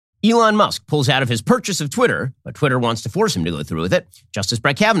Elon Musk pulls out of his purchase of Twitter, but Twitter wants to force him to go through with it. Justice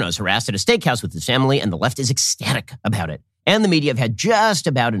Brett Kavanaugh is harassed at a steakhouse with his family, and the left is ecstatic about it. And the media have had just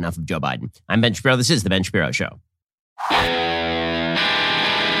about enough of Joe Biden. I'm Ben Shapiro. This is The Ben Shapiro Show.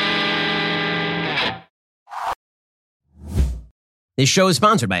 This show is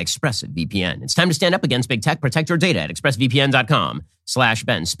sponsored by ExpressVPN. It's time to stand up against big tech. Protect your data at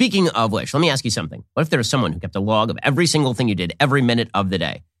expressvpn.com/Ben. Speaking of which, let me ask you something. What if there was someone who kept a log of every single thing you did every minute of the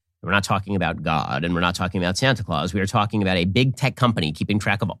day? We're not talking about God, and we're not talking about Santa Claus. We are talking about a big tech company keeping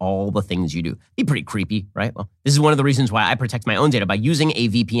track of all the things you do. Be pretty creepy, right? Well, this is one of the reasons why I protect my own data by using a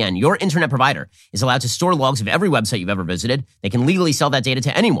VPN. Your internet provider is allowed to store logs of every website you've ever visited. They can legally sell that data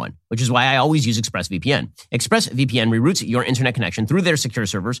to anyone, which is why I always use ExpressVPN. ExpressVPN reroutes your internet connection through their secure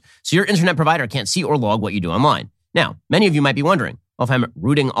servers, so your internet provider can't see or log what you do online. Now, many of you might be wondering, well, if I'm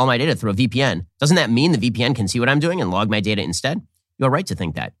routing all my data through a VPN, doesn't that mean the VPN can see what I'm doing and log my data instead? You are right to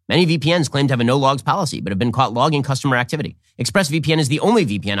think that. Many VPNs claim to have a no-logs policy, but have been caught logging customer activity. ExpressVPN is the only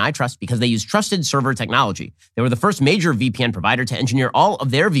VPN I trust because they use trusted server technology. They were the first major VPN provider to engineer all of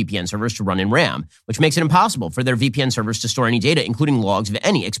their VPN servers to run in RAM, which makes it impossible for their VPN servers to store any data, including logs of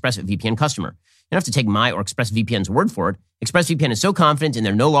any ExpressVPN customer. You don't have to take my or ExpressVPN's word for it. ExpressVPN is so confident in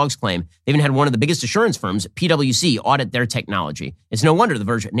their no-logs claim, they even had one of the biggest assurance firms, PwC, audit their technology. It's no wonder The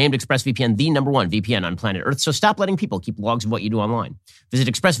Verge named ExpressVPN the #1 VPN on planet Earth, so stop letting people keep logs of what you do online. Visit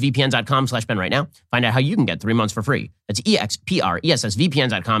expressvpn.com/Ben right now. Find out how you can get 3 months for free. That's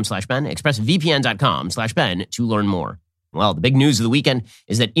expressvpn.com/Ben, expressvpn.com/Ben to learn more. Well, the big news of the weekend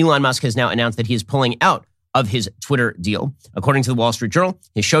is that Elon Musk has now announced that he is pulling out of his Twitter deal. According to the Wall Street Journal,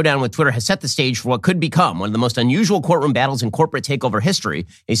 his showdown with Twitter has set the stage for what could become one of the most unusual courtroom battles in corporate takeover history,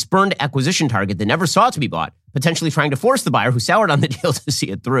 a spurned acquisition target that never sought to be bought, potentially trying to force the buyer who soured on the deal to see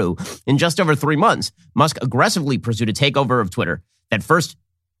it through. In just over 3 months, Musk aggressively pursued a takeover of Twitter that first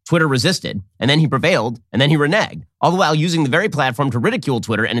Twitter resisted, and then he prevailed, and then he reneged, all the while using the very platform to ridicule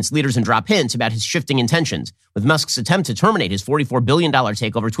Twitter and its leaders and drop hints about his shifting intentions. With Musk's attempt to terminate his $44 billion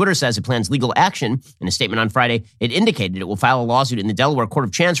takeover, Twitter says it plans legal action. In a statement on Friday, it indicated it will file a lawsuit in the Delaware Court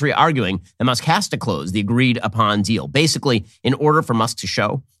of Chancery arguing that Musk has to close the agreed-upon deal. Basically, in order for Musk to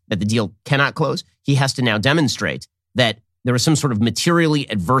show that the deal cannot close, he has to now demonstrate that there was some sort of materially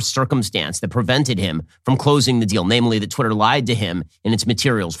adverse circumstance that prevented him from closing the deal, namely that Twitter lied to him in its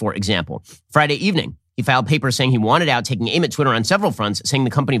materials, for example. Friday evening, he filed papers saying he wanted out, taking aim at Twitter on several fronts, saying the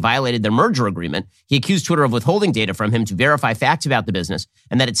company violated their merger agreement. He accused Twitter of withholding data from him to verify facts about the business,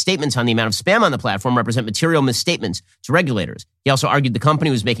 and that its statements on the amount of spam on the platform represent material misstatements to regulators. He also argued the company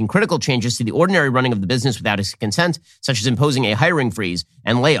was making critical changes to the ordinary running of the business without his consent, such as imposing a hiring freeze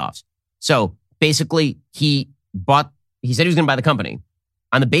and layoffs. So basically, he said he was going to buy the company.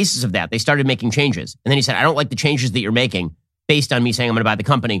 On the basis of that, they started making changes. And then he said, I don't like the changes that you're making based on me saying I'm going to buy the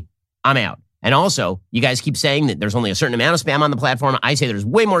company. I'm out. And also, you guys keep saying that there's only a certain amount of spam on the platform. I say there's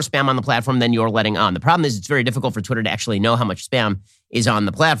way more spam on the platform than you're letting on. The problem is it's very difficult for Twitter to actually know how much spam is on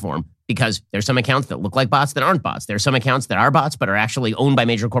the platform because there's some accounts that look like bots that aren't bots. There's some accounts that are bots but are actually owned by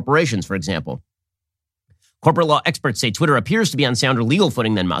major corporations, for example. Corporate law experts say Twitter appears to be on sounder legal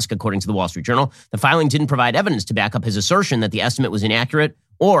footing than Musk, according to the Wall Street Journal. The filing didn't provide evidence to back up his assertion that the estimate was inaccurate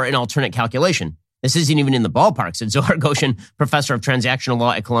or an alternate calculation. This isn't even in the ballpark, said Zohar Goshen, professor of transactional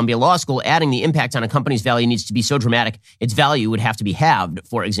law at Columbia Law School, adding the impact on a company's value needs to be so dramatic, its value would have to be halved,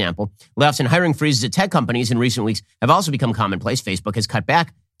 for example. Layoffs and hiring freezes at tech companies in recent weeks have also become commonplace. Facebook has cut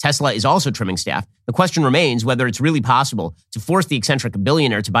back. Tesla is also trimming staff. The question remains whether it's really possible to force the eccentric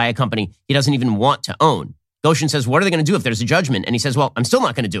billionaire to buy a company he doesn't even want to own. Goshen says, what are they going to do if there's a judgment? And he says, well, I'm still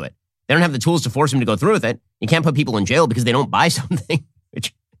not going to do it. They don't have the tools to force him to go through with it. You can't put people in jail because they don't buy something,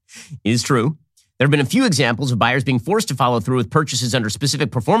 which is true. There have been a few examples of buyers being forced to follow through with purchases under specific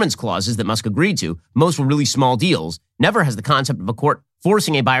performance clauses that Musk agreed to. Most were really small deals. Never has the concept of a court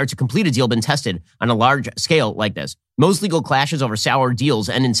forcing a buyer to complete a deal been tested on a large scale like this. Most legal clashes over sour deals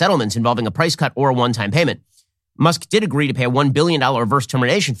end in settlements involving a price cut or a one-time payment. Musk did agree to pay a $1 billion reverse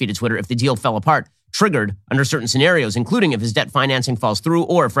termination fee to Twitter if the deal fell apart, triggered under certain scenarios, including if his debt financing falls through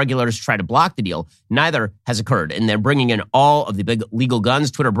or if regulators try to block the deal. Neither has occurred, and they're bringing in all of the big legal guns.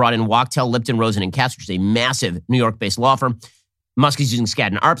 Twitter brought in Wachtell, Lipton, Rosen, and Katz, which is a massive New York-based law firm. Musk is using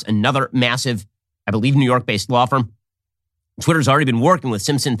Skadden Arps, another massive, I believe, New York-based law firm. Twitter's already been working with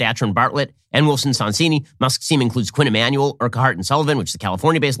Simpson, Thatcher, and Bartlett, and Wilson Sonsini. Musk's team includes Quinn Emanuel, Urquhart, and Sullivan, which is a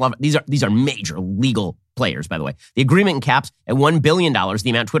California-based law firm. These are major legal players, by the way. The agreement caps at $1 billion the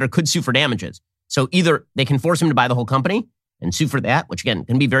amount Twitter could sue for damages. So either they can force him to buy the whole company and sue for that, which, again,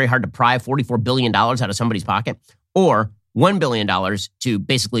 can be very hard to pry $44 billion out of somebody's pocket, or $1 billion to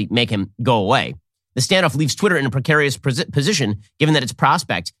basically make him go away. The standoff leaves Twitter in a precarious position, given that its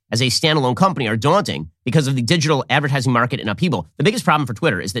prospects as a standalone company are daunting because of the digital advertising market in upheaval. The biggest problem for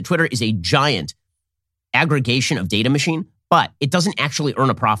Twitter is that Twitter is a giant aggregation of data machine, but it doesn't actually earn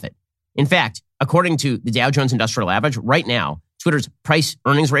a profit. In fact, according to the Dow Jones Industrial Average, right now, Twitter's price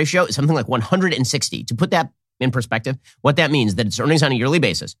earnings ratio is something like 160. To put that in perspective, what that means is that its earnings on a yearly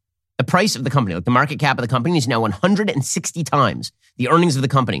basis, the price of the company, like the market cap of the company, is now 160 times the earnings of the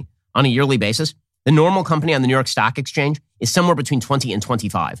company on a yearly basis. The normal company on the New York Stock Exchange is somewhere between 20 and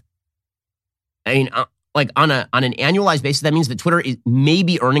 25. I mean, like on an annualized basis, that means that Twitter is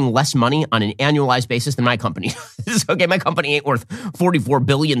maybe earning less money on an annualized basis than my company. Okay, my company ain't worth $44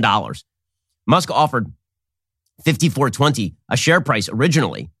 billion. Musk offered $54.20 a share price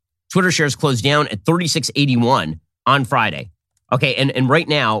originally. Twitter shares closed down at $36.81 on Friday. Okay, and right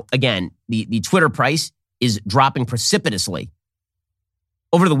now, again, the Twitter price is dropping precipitously.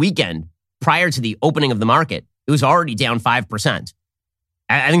 Over the weekend, prior to the opening of the market, it was already down 5%.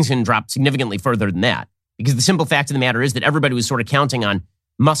 I think it's going to drop significantly further than that, because the simple fact of the matter is that everybody was sort of counting on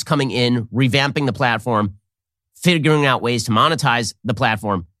Musk coming in, revamping the platform, figuring out ways to monetize the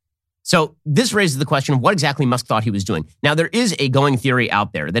platform. So this raises the question of what exactly Musk thought he was doing. Now, there is a going theory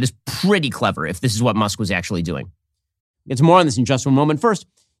out there that is pretty clever if this is what Musk was actually doing. We'll get to more on this in just one moment. First,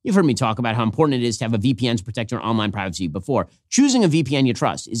 you've heard me talk about how important it is to have a VPN to protect your online privacy before. Choosing a VPN you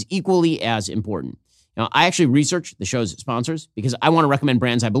trust is equally as important. Now, I actually research the show's sponsors because I want to recommend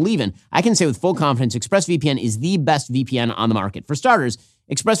brands I believe in. I can say with full confidence, ExpressVPN is the best VPN on the market. For starters,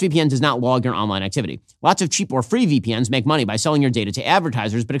 ExpressVPN does not log your online activity. Lots of cheap or free VPNs make money by selling your data to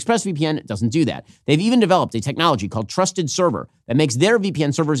advertisers, but ExpressVPN doesn't do that. They've even developed a technology called Trusted Server that makes their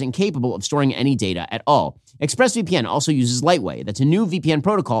VPN servers incapable of storing any data at all. ExpressVPN also uses Lightway. That's a new VPN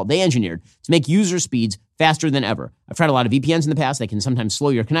protocol they engineered to make user speeds faster than ever. I've tried a lot of VPNs in the past. They can sometimes slow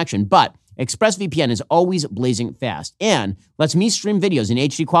your connection, but ExpressVPN is always blazing fast and lets me stream videos in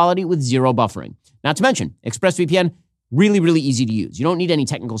HD quality with zero buffering. Not to mention, ExpressVPN, really easy to use. You don't need any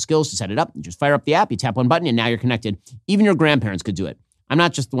technical skills to set it up. You just fire up the app, you tap one button, and now you're connected. Even your grandparents could do it. I'm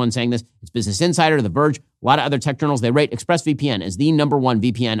not just the one saying this. It's Business Insider, The Verge, a lot of other tech journals. They rate ExpressVPN as the #1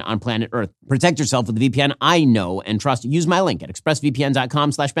 VPN on planet Earth. Protect yourself with the VPN I know and trust. Use my link at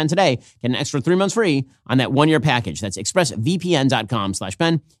expressvpn.com/Ben today. Get an extra 3 months free on that 1-year package. That's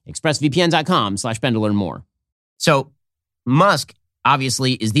expressvpn.com/Ben, expressvpn.com/Ben to learn more. So Musk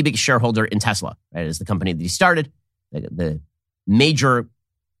obviously is the biggest shareholder in Tesla. That is the company that he started, the major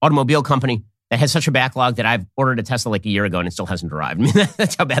automobile company that has such a backlog that I've ordered a Tesla like a year ago and it still hasn't arrived. I mean,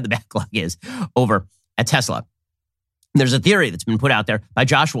 that's how bad the backlog is over at Tesla. There's a theory that's been put out there by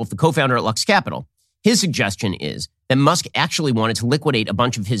Josh Wolf, the co-founder at Lux Capital. His suggestion is that Musk actually wanted to liquidate a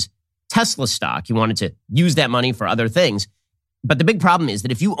bunch of his Tesla stock. He wanted to use that money for other things. But the big problem is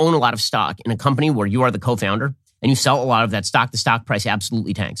that if you own a lot of stock in a company where you are the co-founder and you sell a lot of that stock, the stock price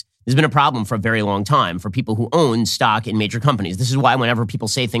absolutely tanks. There's been a problem for a very long time for people who own stock in major companies. This is why whenever people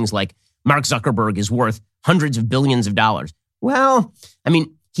say things like Mark Zuckerberg is worth hundreds of billions of dollars. Well, I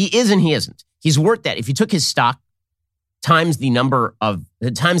mean, he is and he isn't. He's worth that. If you took his stock times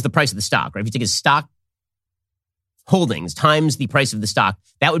times the price of the stock, right? If you take his stock holdings times the price of the stock,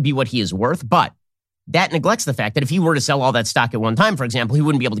 that would be what he is worth. But that neglects the fact that if he were to sell all that stock at one time, for example, he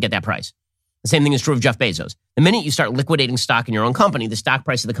wouldn't be able to get that price. The same thing is true of Jeff Bezos. The minute you start liquidating stock in your own company, the stock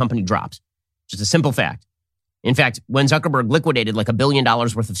price of the company drops. Just a simple fact. In fact, when Zuckerberg liquidated like $1 billion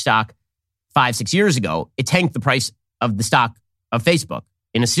worth of stock 5-6 years ago, it tanked the price of the stock of Facebook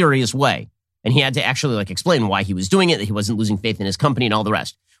in a serious way. And he had to actually explain why he was doing it, that he wasn't losing faith in his company and all the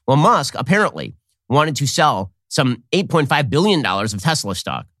rest. Well, Musk apparently wanted to sell some $8.5 billion of Tesla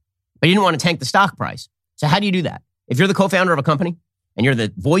stock, but he didn't want to tank the stock price. So how do you do that? If you're the co-founder of a company and you're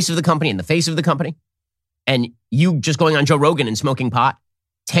the voice of the company and the face of the company, and you just going on Joe Rogan and smoking pot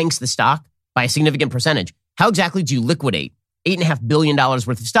tanks the stock by a significant percentage, how exactly do you liquidate $8.5 billion worth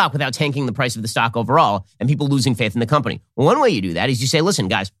of stock without tanking the price of the stock overall and people losing faith in the company? Well, one way you do that is you say, listen,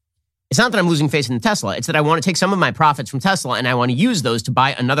 guys, it's not that I'm losing faith in Tesla. It's that I want to take some of my profits from Tesla and I want to use those to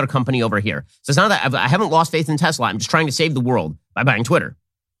buy another company over here. So it's not that I haven't lost faith in Tesla. I'm just trying to save the world by buying Twitter.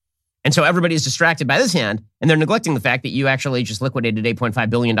 And so everybody is distracted by this hand, and they're neglecting the fact that you actually just liquidated $8.5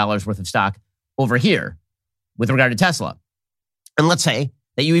 billion worth of stock over here with regard to Tesla. And let's say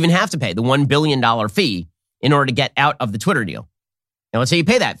that you even have to pay the $1 billion fee in order to get out of the Twitter deal. Now, let's say you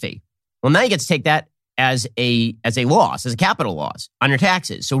pay that fee. Well, now you get to take that as a loss, as a capital loss on your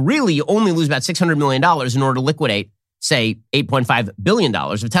taxes. So really, you only lose about $600 million in order to liquidate, say, $8.5 billion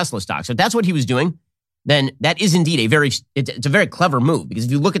of Tesla stock. So if that's what he was doing, then that is indeed it's a very clever move, because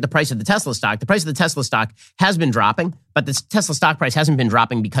if you look at the price of the Tesla stock, the price of the Tesla stock has been dropping, but the Tesla stock price hasn't been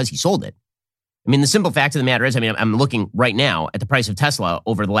dropping because he sold it. I mean, the simple fact of the matter is, I'm looking right now at the price of Tesla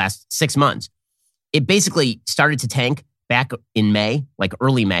over the last 6 months. It basically started to tank back in May, like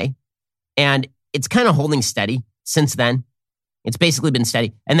early May. And it's kind of holding steady since then. It's basically been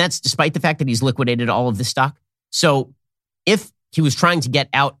steady. And that's despite the fact that he's liquidated all of this stock. So if he was trying to get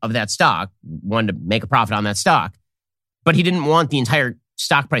out of that stock, wanted to make a profit on that stock, but he didn't want the entire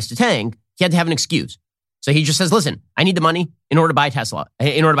stock price to tank, he had to have an excuse. So he just says, listen, I need the money in order to buy Tesla,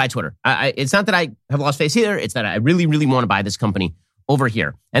 in order to buy Twitter. It's not that I have lost faith either. It's that I really, really want to buy this company over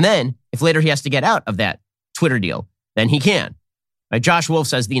here. And then if later he has to get out of that Twitter deal, then he can. Right? Josh Wolf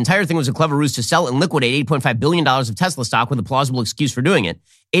says the entire thing was a clever ruse to sell and liquidate $8.5 billion of Tesla stock with a plausible excuse for doing it.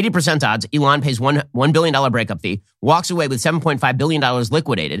 80% odds, Elon pays $1 billion breakup fee, walks away with $7.5 billion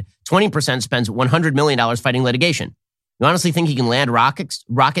liquidated, 20% spends $100 million fighting litigation. You honestly think he can land rockets,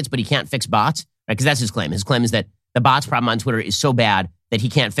 but he can't fix bots? Right? Because that's his claim. His claim is that the bots problem on Twitter is so bad that he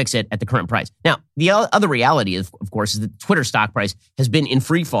can't fix it at the current price. Now, the other reality, of course, is that Twitter stock price has been in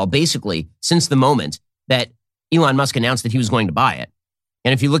free fall basically since the moment that Elon Musk announced that he was going to buy it.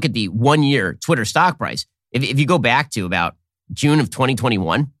 And if you look at the 1-year Twitter stock price, if you go back to about June of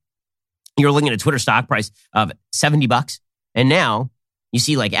 2021, you're looking at a Twitter stock price of $70. And now you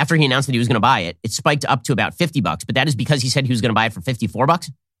see, like, after he announced that he was going to buy it, it spiked up to about $50. But that is because he said he was going to buy it for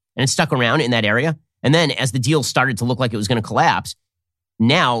 $54. And it stuck around in that area. And then as the deal started to look like it was going to collapse,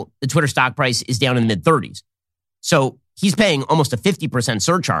 now the Twitter stock price is down in the mid-30s. So he's paying almost a 50%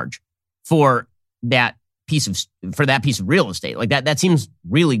 surcharge for that piece of real estate. Like that seems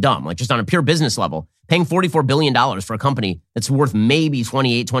really dumb. Like just on a pure business level, paying $44 billion for a company that's worth maybe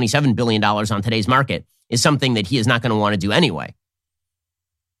 $27 billion on today's market is something that he is not going to want to do anyway.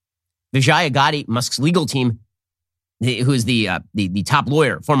 Vijay Agadi, Musk's legal team, who is the top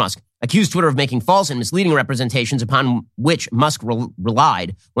lawyer for Musk, accused Twitter of making false and misleading representations upon which Musk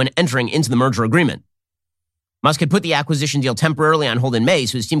relied when entering into the merger agreement. Musk had put the acquisition deal temporarily on hold in May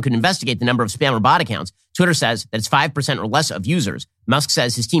so his team could investigate the number of spam or bot accounts. Twitter says that it's 5% or less of users. Musk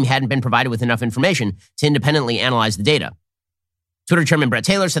says his team hadn't been provided with enough information to independently analyze the data. Twitter chairman Brett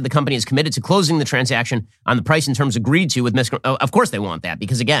Taylor said the company is committed to closing the transaction on the price and terms agreed to with Musk. Of course they want that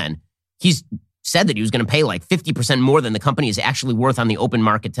because, again, he's said that he was going to pay like 50% more than the company is actually worth on the open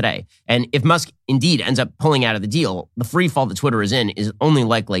market today. And if Musk indeed ends up pulling out of the deal, the free fall that Twitter is in is only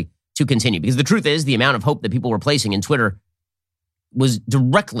likely to continue. Because the truth is, the amount of hope that people were placing in Twitter was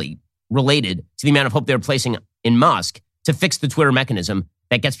directly related to the amount of hope they were placing in Musk to fix the Twitter mechanism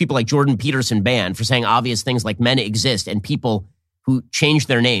that gets people like Jordan Peterson banned for saying obvious things like men exist and people who changed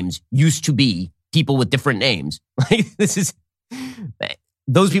their names used to be people with different names. Like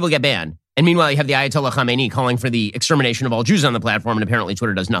those people get banned. And meanwhile, you have the Ayatollah Khamenei calling for the extermination of all Jews on the platform, and apparently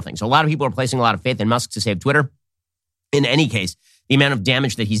Twitter does nothing. So a lot of people are placing a lot of faith in Musk to save Twitter. In any case, the amount of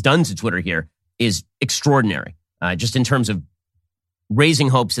damage that he's done to Twitter here is extraordinary, just in terms of raising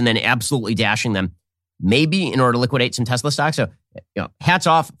hopes and then absolutely dashing them, maybe in order to liquidate some Tesla stock. So, hats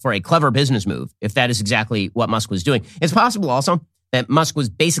off for a clever business move, if that is exactly what Musk was doing. It's possible also that Musk was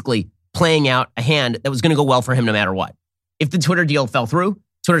basically playing out a hand that was going to go well for him no matter what. If the Twitter deal fell through,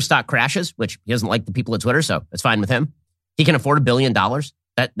 Twitter stock crashes, which he doesn't like the people at Twitter, so that's fine with him. He can afford $1 billion.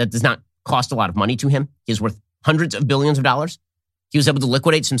 That does not cost a lot of money to him. He's worth hundreds of billions of dollars. He was able to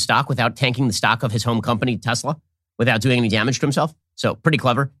liquidate some stock without tanking the stock of his home company, Tesla, without doing any damage to himself. So pretty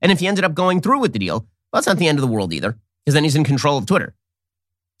clever. And if he ended up going through with the deal, well, that's not the end of the world either, because then he's in control of Twitter.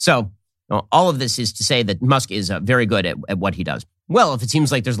 So all of this is to say that Musk is very good at what he does. Well, if it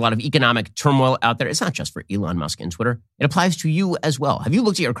seems like there's a lot of economic turmoil out there, it's not just for Elon Musk and Twitter. It applies to you as well. Have you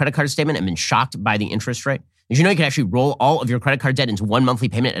looked at your credit card statement and been shocked by the interest rate? Did you know you can actually roll all of your credit card debt into one monthly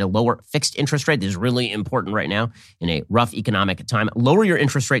payment at a lower fixed interest rate? This is really important right now in a rough economic time. Lower your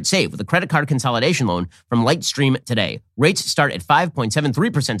interest rate, save with a credit card consolidation loan from Lightstream today. Rates start at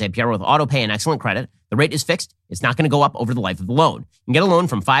 5.73% APR with auto pay and excellent credit. The rate is fixed. It's not going to go up over the life of the loan. You can get a loan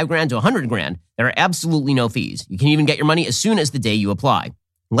from $5,000 to $100,000. There are absolutely no fees. You can even get your money as soon as the day you apply.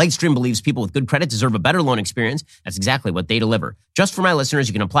 Lightstream believes people with good credit deserve a better loan experience. That's exactly what they deliver. Just for my listeners,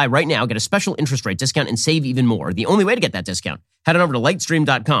 you can apply right now, get a special interest rate discount, and save even more. The only way to get that discount, head on over to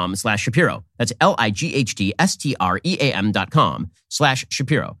lightstream.com/Shapiro. That's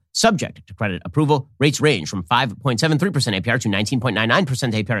LIGHTSTREAM.com/Shapiro. Subject to credit approval. Rates range from 5.73% APR to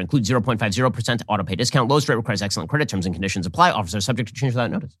 19.99% APR. Includes 0.50% auto pay discount. Lowest rate requires excellent credit. Terms and conditions apply. Offers are subject to change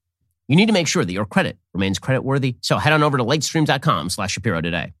without notice. You need to make sure that your credit remains credit-worthy. So head on over to lightstream.com/Shapiro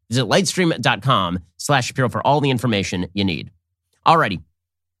today. Visit lightstream.com/Shapiro for all the information you need. Alrighty.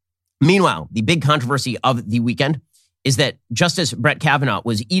 Meanwhile, the big controversy of the weekend is that Justice Brett Kavanaugh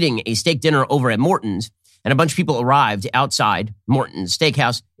was eating a steak dinner over at Morton's and a bunch of people arrived outside Morton's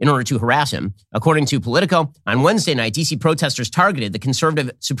steakhouse in order to harass him. According to Politico, on Wednesday night, D.C. protesters targeted the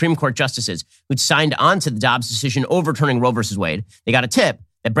conservative Supreme Court justices who'd signed on to the Dobbs decision overturning Roe v. Wade. They got a tip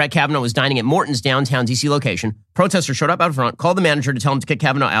that Brett Kavanaugh was dining at Morton's downtown D.C. location. Protesters showed up out front, called the manager to tell him to kick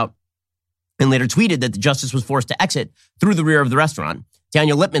Kavanaugh out, and later tweeted that the justice was forced to exit through the rear of the restaurant.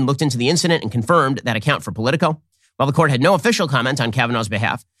 Daniel Lippman looked into the incident and confirmed that account for Politico. While the court had no official comment on Kavanaugh's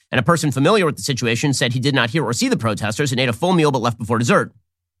behalf, and a person familiar with the situation said he did not hear or see the protesters and ate a full meal but left before dessert.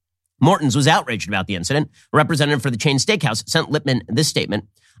 Morton's was outraged about the incident. A representative for the chain steakhouse sent Lippman this statement.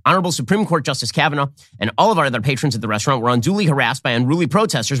 Honorable Supreme Court Justice Kavanaugh and all of our other patrons at the restaurant were unduly harassed by unruly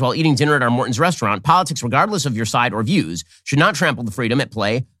protesters while eating dinner at our Morton's restaurant. Politics, regardless of your side or views, should not trample the freedom at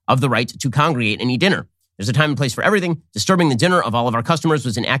play of the right to congregate and eat dinner. There's a time and place for everything. Disturbing the dinner of all of our customers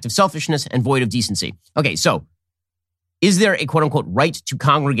was an act of selfishness and void of decency. Okay, so is there a quote-unquote right to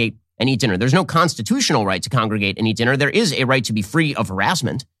congregate and eat dinner? There's no constitutional right to congregate and eat dinner. There is a right to be free of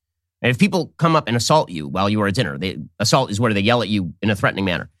harassment. And if people come up and assault you while you are at dinner, assault is where they yell at you in a threatening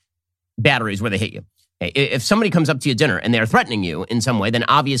manner. Battery is where they hit you. If somebody comes up to you at dinner and they're threatening you in some way, then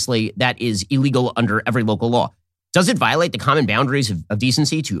obviously that is illegal under every local law. Does it violate the common boundaries of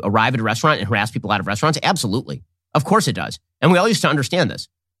decency to arrive at a restaurant and harass people out of restaurants? Absolutely. Of course it does. And we all used to understand this.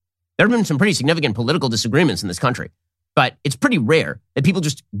 There have been some pretty significant political disagreements in this country. But it's pretty rare that people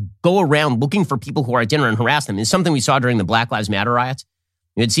just go around looking for people who are at dinner and harass them. It's something we saw during the Black Lives Matter riots.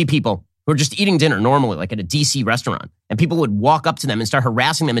 You'd see people who are just eating dinner normally, like at a D.C. restaurant, and people would walk up to them and start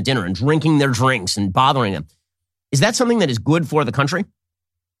harassing them at dinner and drinking their drinks and bothering them. Is that something that is good for the country?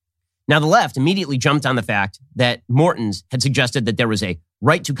 Now, the left immediately jumped on the fact that Morton's had suggested that there was a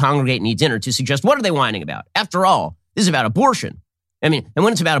right to congregate and eat dinner to suggest, what are they whining about? After all, this is about abortion. I mean, and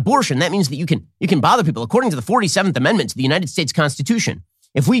when it's about abortion, that means that you can bother people. According to the 47th Amendment to the United States Constitution,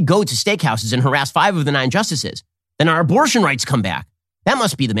 if we go to steakhouses and harass 5 of the 9 justices, then our abortion rights come back. That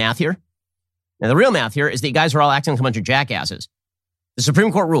must be the math here. Now, the real math here is that you guys are all acting like a bunch of jackasses. The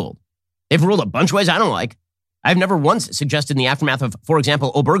Supreme Court ruled. They've ruled a bunch of ways I don't like. I've never once suggested in the aftermath of, for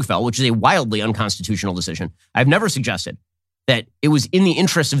example, Obergefell, which is a wildly unconstitutional decision, I've never suggested that it was in the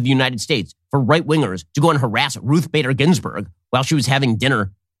interest of the United States for right-wingers to go and harass Ruth Bader Ginsburg while she was having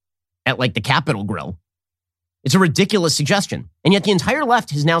dinner at, like, the Capitol Grill. It's a ridiculous suggestion. And yet the entire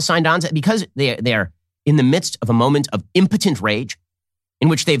left has now signed on to, because they are in the midst of a moment of impotent rage in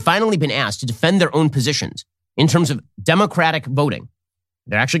which they've finally been asked to defend their own positions in terms of democratic voting.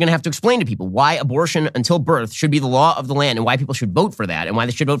 They're actually going to have to explain to people why abortion until birth should be the law of the land and why people should vote for that and why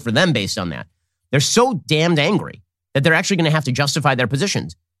they should vote for them based on that. They're so damned angry that they're actually going to have to justify their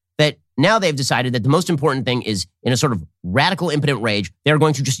positions, that now they've decided that the most important thing is, in a sort of radical, impotent rage, they're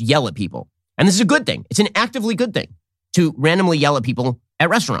going to just yell at people. And this is a good thing. It's an actively good thing to randomly yell at people at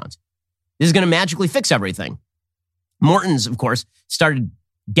restaurants. This is going to magically fix everything. Morton's, of course, started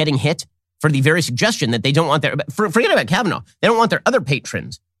getting hit for the very suggestion that they don't want forget about Kavanaugh, they don't want their other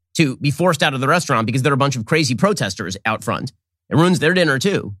patrons to be forced out of the restaurant because there are a bunch of crazy protesters out front. It ruins their dinner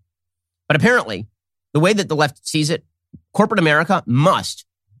too. But apparently, the way that the left sees it, corporate America must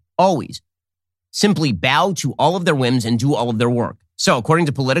always simply bow to all of their whims and do all of their work. So, according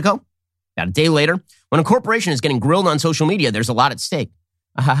to Politico, about a day later, when a corporation is getting grilled on social media, there's a lot at stake.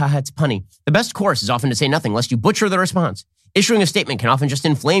 It's punny. The best course is often to say nothing, lest you butcher the response. Issuing a statement can often just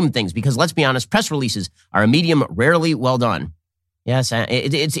inflame things because, let's be honest, press releases are a medium rarely well done. Yes,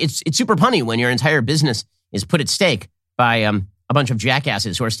 it's super punny when your entire business is put at stake by a bunch of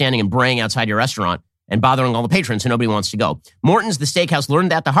jackasses who are standing and braying outside your restaurant and bothering all the patrons so nobody wants to go. Morton's, the steakhouse,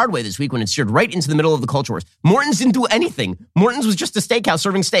 learned that the hard way this week when it steered right into the middle of the culture wars. Morton's didn't do anything. Morton's was just a steakhouse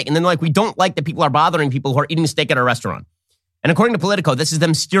serving steak. And then we don't like that people are bothering people who are eating steak at our restaurant. And according to Politico, this is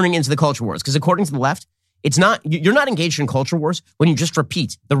them steering into the culture wars. Because according to the left, you're not engaged in culture wars when you just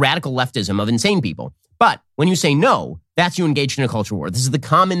repeat the radical leftism of insane people. But when you say no, that's you engaged in a culture war. This is the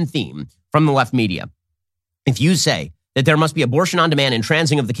common theme from the left media. If you say that there must be abortion on demand and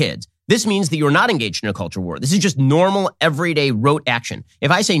transing of the kids, this means that you're not engaged in a culture war. This is just normal, everyday, rote action. If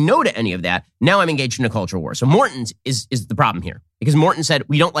I say no to any of that, now I'm engaged in a culture war. So Morton's is the problem here. Because Morton said,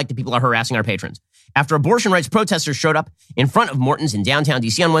 we don't like that people are harassing our patrons. After abortion rights protesters showed up in front of Morton's in downtown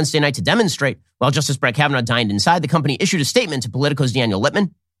D.C. on Wednesday night to demonstrate, while Justice Brett Kavanaugh dined inside, the company issued a statement to Politico's Daniel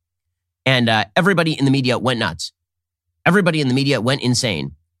Lippman, and everybody in the media went nuts. Everybody in the media went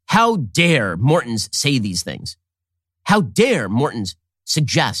insane. How dare Morton's say these things? How dare Morton's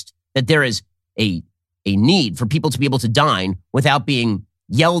suggest that there is a need for people to be able to dine without being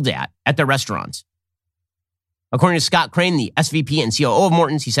yelled at their restaurants? According to Scott Crane, the SVP and COO of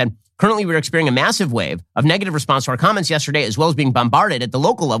Morton's, he said, currently we're experiencing a massive wave of negative response to our comments yesterday, as well as being bombarded at the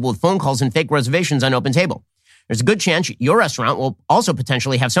local level with phone calls and fake reservations on Open Table. There's a good chance your restaurant will also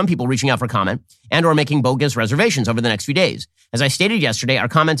potentially have some people reaching out for comment and or making bogus reservations over the next few days. As I stated yesterday, our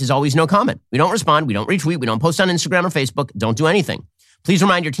comment is always no comment. We don't respond, we don't retweet, we don't post on Instagram or Facebook, don't do anything. Please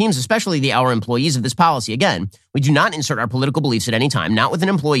remind your teams, especially our employees, of this policy. Again, we do not insert our political beliefs at any time, not with an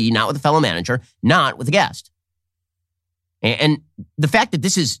employee, not with a fellow manager, not with a guest. And the fact that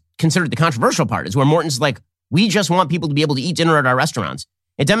this is considered the controversial part is where Morton's like, we just want people to be able to eat dinner at our restaurants.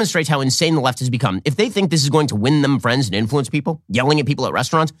 It demonstrates how insane the left has become. If they think this is going to win them friends and influence people, yelling at people at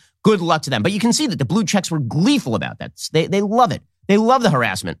restaurants, good luck to them. But you can see that the blue checks were gleeful about that. They love it. They love the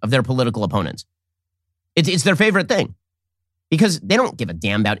harassment of their political opponents. It's their favorite thing because they don't give a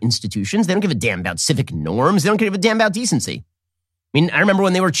damn about institutions. They don't give a damn about civic norms. They don't give a damn about decency. I mean, I remember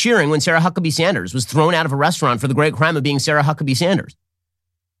when they were cheering when Sarah Huckabee Sanders was thrown out of a restaurant for the great crime of being Sarah Huckabee Sanders.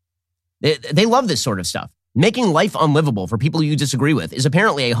 They love this sort of stuff. Making life unlivable for people you disagree with is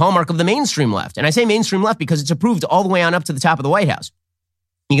apparently a hallmark of the mainstream left. And I say mainstream left because it's approved all the way on up to the top of the White House.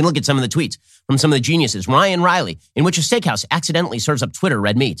 You can look at some of the tweets from some of the geniuses. Ryan Riley, in which a steakhouse accidentally serves up Twitter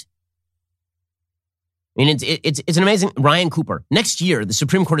red meat. I mean, it's an amazing... Ryan Cooper. Next year, the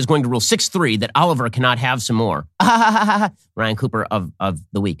Supreme Court is going to rule 6-3 that Oliver cannot have some more. Ryan Cooper of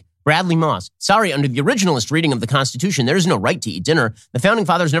the week. Bradley Moss. Sorry, under the originalist reading of the Constitution, there is no right to eat dinner. The Founding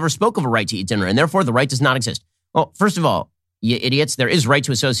Fathers never spoke of a right to eat dinner, and therefore the right does not exist. Well, first of all, you idiots, there is right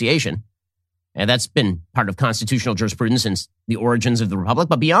to association. And that's been part of constitutional jurisprudence since the origins of the Republic.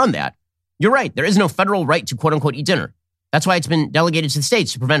 But beyond that, you're right. There is no federal right to quote-unquote eat dinner. That's why it's been delegated to the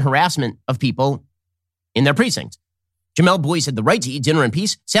states to prevent harassment of people in their precincts. Jamel Bowie said the right to eat dinner in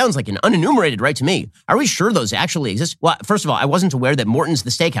peace sounds like an unenumerated right to me. Are we sure those actually exist? Well, first of all, I wasn't aware that Morton's the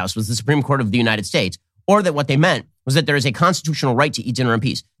Steakhouse was the Supreme Court of the United States, or that what they meant was that there is a constitutional right to eat dinner in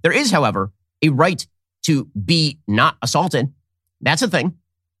peace. There is, however, a right to be not assaulted. That's a thing.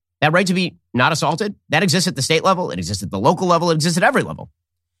 That right to be not assaulted, that exists at the state level. It exists at the local level. It exists at every level.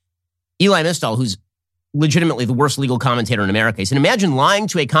 Eli Mistal, who's legitimately the worst legal commentator in America, he said, imagine lying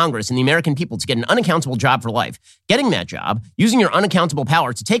to a Congress and the American people to get an unaccountable job for life, getting that job, using your unaccountable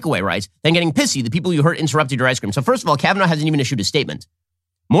power to take away rights, then getting pissy the people you hurt interrupted your ice cream. So first of all, Kavanaugh hasn't even issued a statement.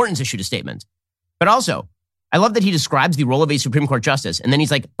 Morton's issued a statement. But also, I love that he describes the role of a Supreme Court justice, and then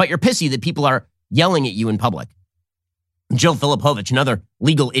he's like, but you're pissy that people are yelling at you in public. Jill Filipovich, another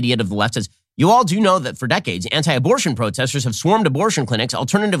legal idiot of the left, says, you all do know that for decades, anti-abortion protesters have swarmed abortion clinics,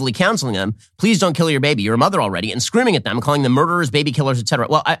 alternatively counseling them, please don't kill your baby, you're a mother already, and screaming at them, calling them murderers, baby killers, etc.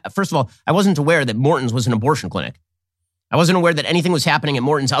 Well, first of all, I wasn't aware that Morton's was an abortion clinic. I wasn't aware that anything was happening at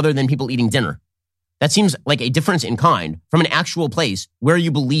Morton's other than people eating dinner. That seems like a difference in kind from an actual place where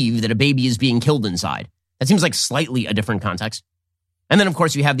you believe that a baby is being killed inside. That seems like slightly a different context. And then, of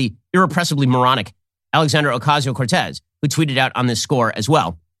course, you have the irrepressibly moronic Alexandra Ocasio-Cortez, who tweeted out on this score as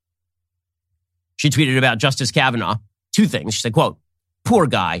well. She tweeted about Justice Kavanaugh. Two things. She said, quote, poor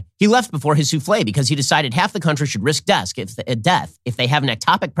guy. He left before his souffle because he decided half the country should risk death if they have an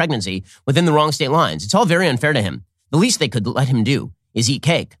ectopic pregnancy within the wrong state lines. It's all very unfair to him. The least they could let him do is eat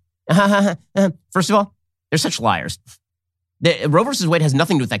cake. First of all, they're such liars. Roe versus Wade has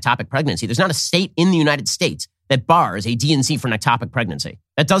nothing to do with ectopic pregnancy. There's not a state in the United States that bars a D&C for an ectopic pregnancy.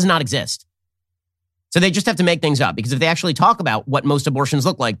 That does not exist. So they just have to make things up, because if they actually talk about what most abortions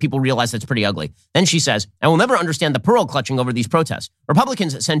look like, people realize that's pretty ugly. Then she says, I will never understand the pearl clutching over these protests.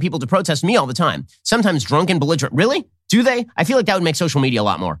 Republicans send people to protest me all the time, sometimes drunk and belligerent. Really? Do they? I feel like that would make social media a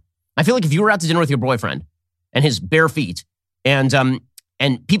lot more. I feel like if you were out to dinner with your boyfriend and his bare feet and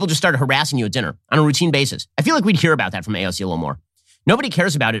people just started harassing you at dinner on a routine basis, I feel like we'd hear about that from AOC a little more. Nobody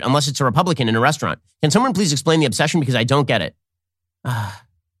cares about it unless it's a Republican in a restaurant. Can someone please explain the obsession, because I don't get it?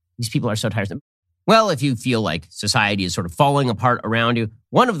 These people are so tiresome. Well, if you feel like society is sort of falling apart around you,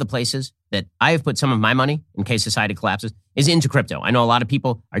 one of the places that I have put some of my money in case society collapses is into crypto. I know a lot of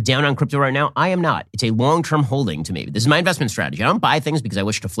people are down on crypto right now. I am not. It's a long-term holding to me. This is my investment strategy. I don't buy things because I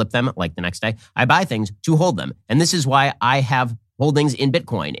wish to flip them like the next day. I buy things to hold them. And this is why I have holdings in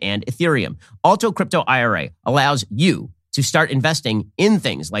Bitcoin and Ethereum. Alto Crypto IRA allows you to start investing in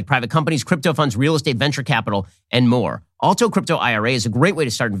things like private companies, crypto funds, real estate, venture capital, and more. Alto Crypto IRA is a great way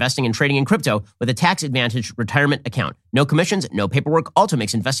to start investing and trading in crypto with a tax-advantaged retirement account. No commissions, no paperwork. Alto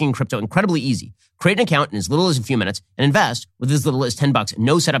makes investing in crypto incredibly easy. Create an account in as little as a few minutes and invest with as little as $10.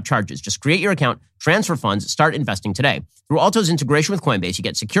 No setup charges. Just create your account, transfer funds, start investing today. Through Alto's integration with Coinbase, you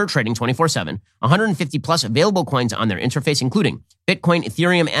get secure trading 24/7, 150 plus available coins on their interface, including Bitcoin,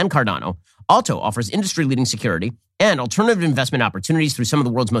 Ethereum, and Cardano. Alto offers industry-leading security and alternative investment opportunities through some of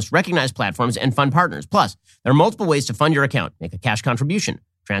the world's most recognized platforms and fund partners. Plus, there are multiple ways to fund your account. Make a cash contribution,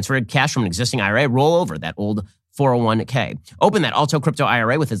 transfer cash from an existing IRA, roll over that old 401k. Open that Alto crypto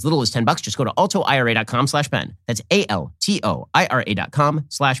IRA with as little as $10. Just go to altoira.com/Ben. That's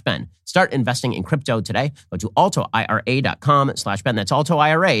ALTOIRA.com/Ben. Start investing in crypto today. Go to altoira.com/Ben. That's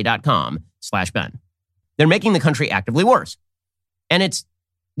altoira.com/Ben. They're making the country actively worse. And it's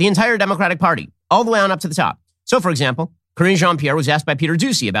the entire Democratic Party, all the way on up to the top. So, for example, Karine Jean-Pierre was asked by Peter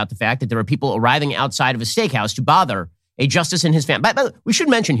Doocy about the fact that there were people arriving outside of a steakhouse to bother a justice and his family. But we should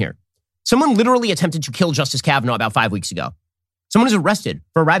mention here, someone literally attempted to kill Justice Kavanaugh about 5 weeks ago. Someone was arrested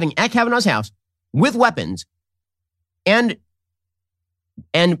for arriving at Kavanaugh's house with weapons and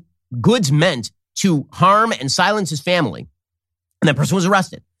goods meant to harm and silence his family. And that person was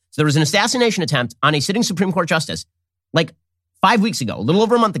arrested. So there was an assassination attempt on a sitting Supreme Court justice like 5 weeks ago, a little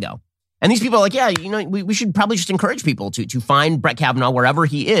over a month ago. And these people are like, yeah, we should probably just encourage people to find Brett Kavanaugh wherever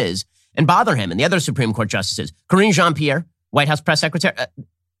he is and bother him and the other Supreme Court justices. Karine Jean-Pierre, White House press secretary.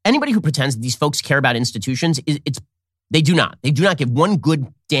 Anybody who pretends that these folks care about institutions, they do not. They do not give one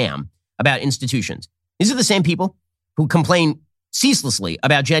good damn about institutions. These are the same people who complain ceaselessly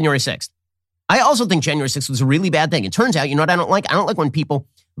about January 6th. I also think January 6th was a really bad thing. It turns out, you know what I don't like? I don't like when people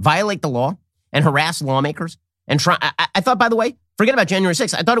violate the law and harass lawmakers. And try. I thought, by the way, forget about January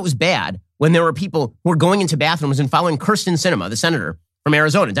 6th. I thought it was bad when there were people who were going into bathrooms and following Kyrsten Sinema, the senator from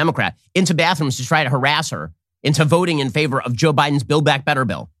Arizona, Democrat, into bathrooms to try to harass her into voting in favor of Joe Biden's Build Back Better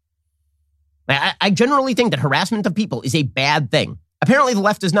bill. I generally think that harassment of people is a bad thing. Apparently, the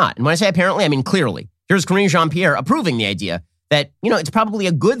left does not. And when I say apparently, I mean clearly. Here's Karine Jean-Pierre approving the idea that, it's probably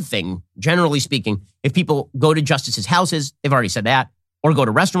a good thing, generally speaking, if people go to justices' houses, they've already said that, or go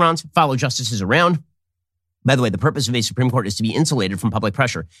to restaurants, follow justices around. By the way, the purpose of a Supreme Court is to be insulated from public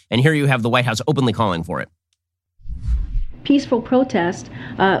pressure. And here you have the White House openly calling for it. Peaceful protest,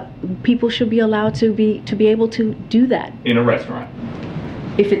 people should be allowed to be able to do that. In a restaurant?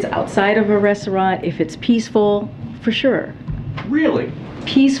 If it's outside of a restaurant, if it's peaceful, for sure. Really?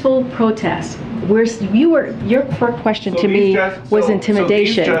 Peaceful protest. Your first question to me was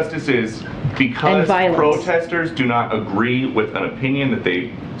intimidation. So these justices, because protesters do not agree with an opinion that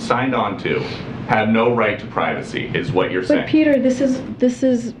they signed on to, have no right to privacy, is what you're saying. But Peter, this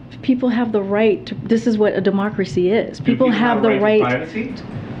is people have the right to, this is what a democracy is. People have the right to privacy?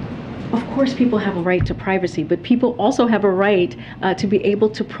 Of course people have a right to privacy, but people also have a right to be able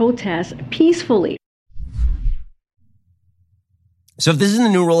to protest peacefully. So if this is the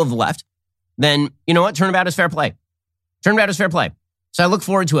new rule of the left, then you know what? Turnabout is fair play. Turnabout is fair play. So I look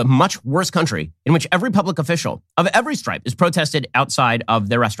forward to a much worse country in which every public official of every stripe is protested outside of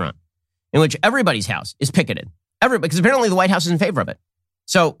their restaurant, in which everybody's house is picketed. Because apparently the White House is in favor of it.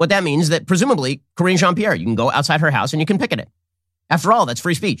 So what that means is that presumably Karine Jean-Pierre, you can go outside her house and you can picket it. After all, that's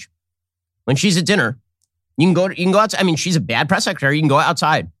free speech. When she's at dinner, you can go outside. I mean, she's a bad press secretary. You can go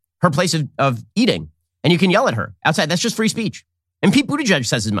outside her place of eating and you can yell at her outside. That's just free speech. And Pete Buttigieg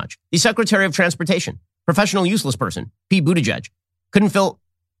says as much. The Secretary of Transportation, professional useless person, Pete Buttigieg, couldn't fill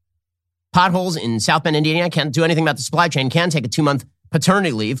potholes in South Bend, Indiana, can't do anything about the supply chain, can take a 2-month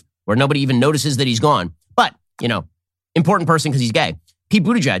paternity leave where nobody even notices that he's gone. But, important person because he's gay. Pete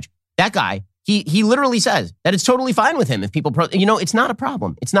Buttigieg, that guy, he literally says that it's totally fine with him if people, it's not a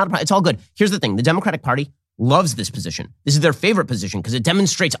problem. It's not a problem. It's all good. Here's the thing. The Democratic Party loves this position. This is their favorite position because it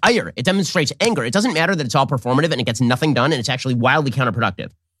demonstrates ire. It demonstrates anger. It doesn't matter that it's all performative and it gets nothing done and it's actually wildly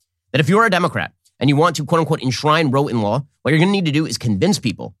counterproductive. That if you're a Democrat and you want to, quote unquote, enshrine Roe in law, what you're going to need to do is convince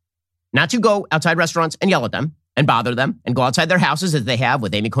people not to go outside restaurants and yell at them and bother them and go outside their houses as they have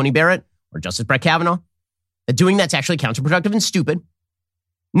with Amy Coney Barrett or Justice Brett Kavanaugh. That doing that's actually counterproductive and stupid.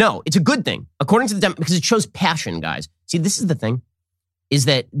 No, it's a good thing, according to the because it shows passion, guys. See, this is the thing, is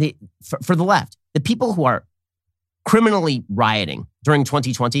that for the left, the people who are criminally rioting during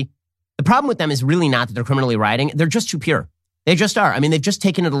 2020, the problem with them is really not that they're criminally rioting. They're just too pure. They just are. I mean, they've just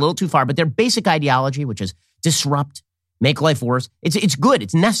taken it a little too far, but their basic ideology, which is disrupt, make life worse, it's good.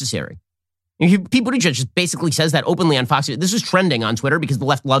 It's necessary. Pete Buttigieg just basically says that openly on Fox. This is trending on Twitter because the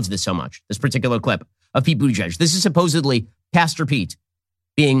left loves this so much, this particular clip of Pete Buttigieg. This is supposedly Pastor Pete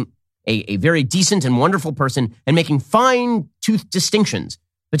being a very decent and wonderful person and making fine-toothed distinctions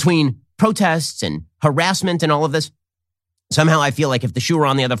between protests and harassment and all of this. Somehow I feel like if the shoe were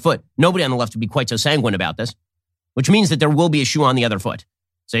on the other foot, nobody on the left would be quite so sanguine about this, which means that there will be a shoe on the other foot.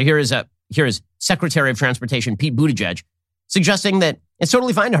 So here is Secretary of Transportation Pete Buttigieg suggesting that it's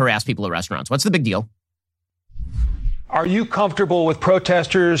totally fine to harass people at restaurants. What's the big deal? Are you comfortable with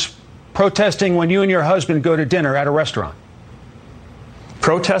protesters protesting when you and your husband go to dinner at a restaurant?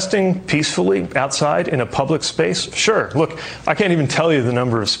 Protesting peacefully outside in a public space? Sure. Look, I can't even tell you the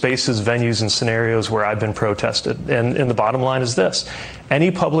number of spaces, venues, and scenarios where I've been protested. And the bottom line is this.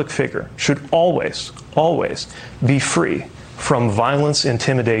 Any public figure should always be free from violence,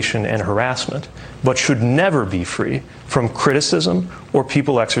 intimidation, and harassment, but should never be free from criticism or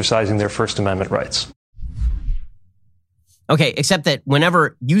people exercising their First Amendment rights. Okay, except that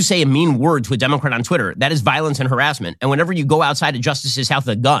whenever you say a mean word to a Democrat on Twitter, that is violence and harassment. And whenever you go outside a justice's house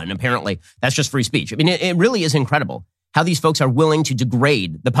with a gun, apparently, that's just free speech. I mean, it really is incredible how these folks are willing to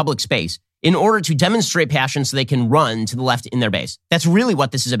degrade the public space in order to demonstrate passion so they can run to the left in their base. That's really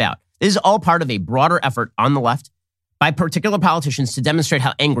what this is about. This is all part of a broader effort on the left by particular politicians to demonstrate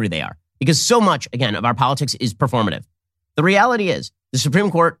how angry they are. Because so much, again, of our politics is performative. The reality is the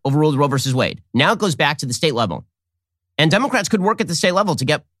Supreme Court overruled Roe versus Wade. Now it goes back to the state level. And Democrats could work at the state level to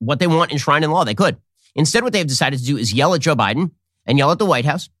get what they want enshrined in law. They could. Instead, what they have decided to do is yell at Joe Biden and yell at the White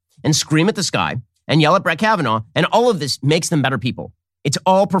House and scream at the sky and yell at Brett Kavanaugh. And all of this makes them better people. It's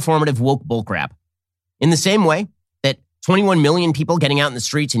all performative woke bullcrap. In the same way that 21 million people getting out in the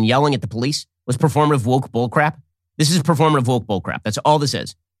streets and yelling at the police was performative woke bullcrap, this is performative woke bullcrap. That's all this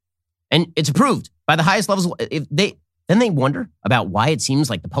is. And it's approved by the highest levels. Then they wonder about why it seems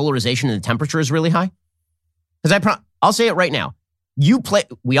like the polarization and the temperature is really high. Because I'll say it right now.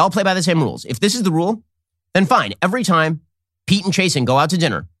 We all play by the same rules. If this is the rule, then fine. Every time Pete and Chasen go out to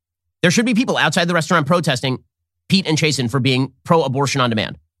dinner, there should be people outside the restaurant protesting Pete and Chasen for being pro-abortion on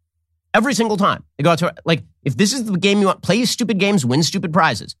demand. Every single time they go out to, like, if this is the game you want, play stupid games, win stupid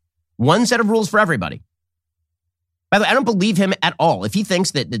prizes. One set of rules for everybody. By the way, I don't believe him at all. If he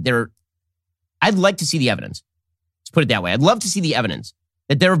thinks that I'd like to see the evidence. Let's put it that way. I'd love to see the evidence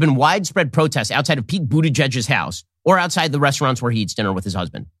that there have been widespread protests outside of Pete Buttigieg's house or outside the restaurants where he eats dinner with his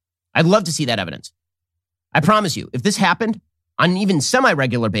husband. I'd love to see that evidence. I promise you, if this happened on an even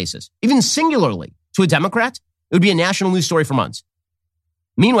semi-regular basis, even singularly to a Democrat, it would be a national news story for months.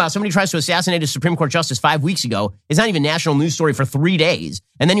 Meanwhile, somebody tries to assassinate a Supreme Court justice 5 weeks ago. It's not even a national news story for 3 days.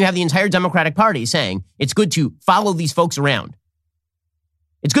 And then you have the entire Democratic Party saying it's good to follow these folks around.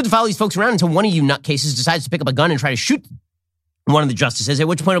 It's good to follow these folks around until one of you nutcases decides to pick up a gun and try to shoot one of the justices, at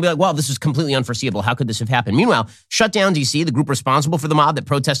which point it'll be like, well, this was completely unforeseeable. How could this have happened? Meanwhile, Shut Down DC, the group responsible for the mob that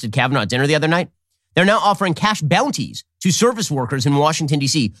protested Kavanaugh at dinner the other night, they're now offering cash bounties to service workers in Washington,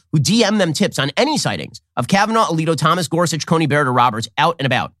 D.C. who DM them tips on any sightings of Kavanaugh, Alito, Thomas, Gorsuch, Coney Barrett, or Roberts out and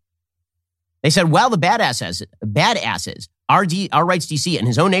about. They said, while the badasses, our Rights D.C. and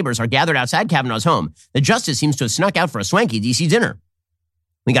his own neighbors are gathered outside Kavanaugh's home, the justice seems to have snuck out for a swanky D.C. dinner.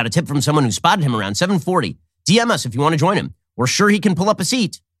 We got a tip from someone who spotted him around 7:40. DM us if you want to join him. We're sure he can pull up a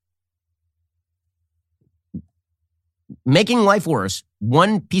seat. Making life worse,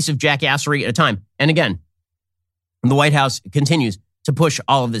 one piece of jackassery at a time. And again, the White House continues to push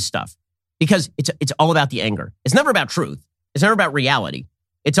all of this stuff because it's all about the anger. It's never about truth. It's never about reality.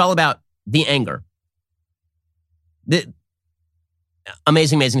 It's all about the anger.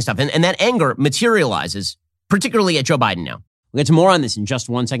 Amazing stuff. And that anger materializes, particularly at Joe Biden now. We'll get to more on this in just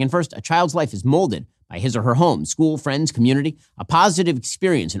 1 second. First, a child's life is molded by his or her home, school, friends, community. A positive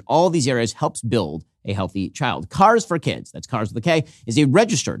experience in all these areas helps build a healthy child. Cars for Kids, that's Cars with a K, is a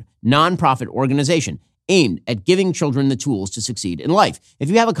registered nonprofit organization aimed at giving children the tools to succeed in life. If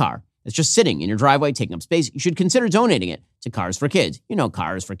you have a car that's just sitting in your driveway, taking up space, you should consider donating it to Cars for Kids. You know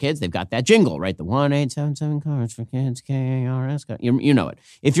Cars for Kids, they've got that jingle, right? The 1-877 Cars for Kids, K-A-R-S. You know it.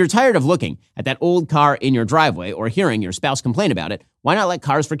 If you're tired of looking at that old car in your driveway or hearing your spouse complain about it, why not let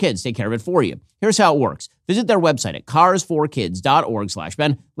Cars for Kids take care of it for you? Here's how it works. Visit their website at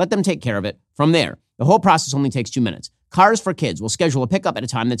carsforkids.org/Ben. Let them take care of it from there. The whole process only takes 2 minutes. Cars for Kids will schedule a pickup at a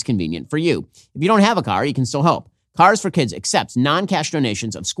time that's convenient for you. If you don't have a car, you can still help. Cars for Kids accepts non-cash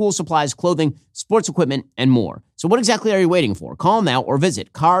donations of school supplies, clothing, sports equipment, and more. So what exactly are you waiting for? Call now or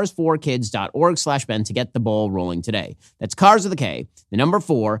visit carsforkids.org/Ben to get the ball rolling today. That's Cars with a K, the number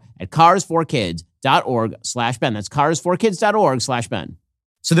 4 at carsforkids.org/Ben. That's carsforkids.org/Ben.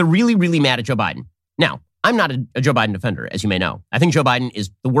 So they're really, really mad at Joe Biden. Now, I'm not a Joe Biden defender, as you may know. I think Joe Biden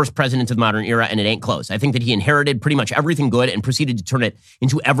is the worst president of the modern era, and it ain't close. I think that he inherited pretty much everything good and proceeded to turn it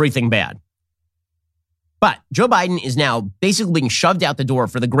into everything bad. But Joe Biden is now basically being shoved out the door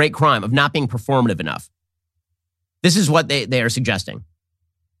for the great crime of not being performative enough. This is what they are suggesting.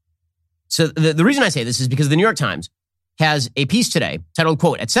 So the reason I say this is because the New York Times has a piece today titled,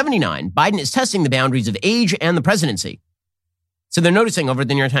 quote, "At 79, Biden is testing the boundaries of age and the presidency." So they're noticing over at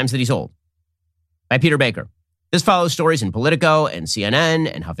the New York Times that he's old. By Peter Baker. This follows stories in Politico and CNN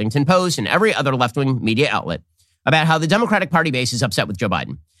and Huffington Post and every other left-wing media outlet about how the Democratic Party base is upset with Joe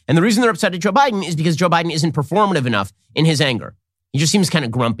Biden. And the reason they're upset at Joe Biden is because Joe Biden isn't performative enough in his anger. He just seems kind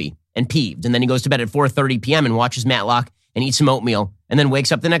of grumpy and peeved. And then he goes to bed at 4:30 p.m. and watches Matlock and eats some oatmeal and then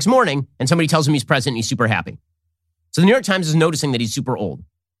wakes up the next morning and somebody tells him he's president and he's super happy. So the New York Times is noticing that he's super old.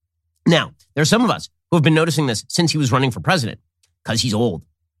 Now, there are some of us who have been noticing this since he was running for president because he's old.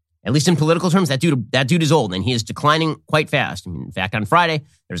 At least in political terms, that dude is old and he is declining quite fast. I mean, in fact, on Friday,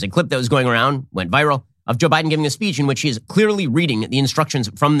 there's a clip that was going around, went viral, of Joe Biden giving a speech in which he is clearly reading the instructions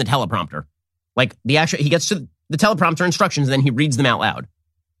from the teleprompter. Like he gets to the teleprompter instructions and then he reads them out loud.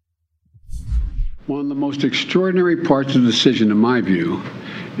 One of the most extraordinary parts of the decision, in my view,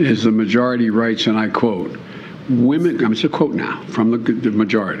 is the majority writes, and I quote, women, it's a quote now from the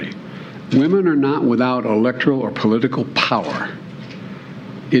majority, women are not without electoral or political power.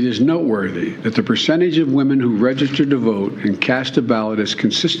 It is noteworthy that the percentage of women who register to vote and cast a ballot is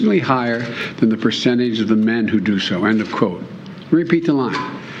consistently higher than the percentage of the men who do so. End of quote. Repeat the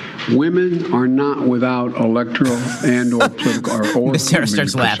line. Women are not without electoral and or political or Sarah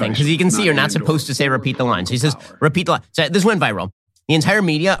starts laughing because you can see you're not supposed to say repeat the line. So he says repeat the line. So this went viral. The entire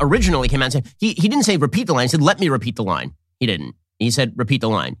media originally came out and said, he didn't say repeat the line. He said, let me repeat the line. He didn't. He said repeat the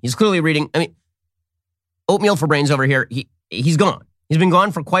line. He's clearly reading. I mean, oatmeal for brains over here. He's gone. He's been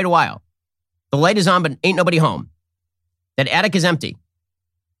gone for quite a while. The light is on, but ain't nobody home. That attic is empty.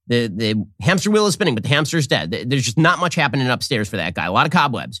 The hamster wheel is spinning, but the hamster's dead. There's just not much happening upstairs for that guy. A lot of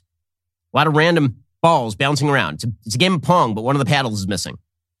cobwebs. A lot of random balls bouncing around. It's a game of Pong, but one of the paddles is missing.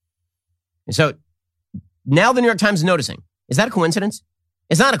 And so now the New York Times is noticing. Is that a coincidence?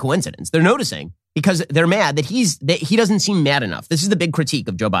 It's not a coincidence. They're noticing because they're mad that he doesn't seem mad enough. This is the big critique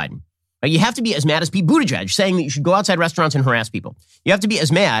of Joe Biden. You have to be as mad as Pete Buttigieg saying that you should go outside restaurants and harass people. You have to be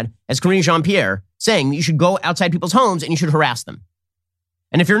as mad as Karine Jean-Pierre saying that you should go outside people's homes and you should harass them.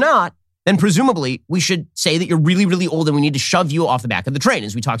 And if you're not, then presumably we should say that you're really, really old and we need to shove you off the back of the train,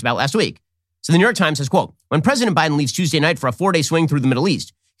 as we talked about last week. So the New York Times says, quote, when President Biden leaves Tuesday night for a 4-day swing through the Middle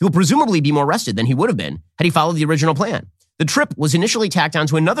East, he will presumably be more rested than he would have been had he followed the original plan. The trip was initially tacked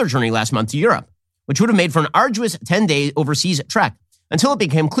onto another journey last month to Europe, which would have made for an arduous 10-day overseas trek. Until it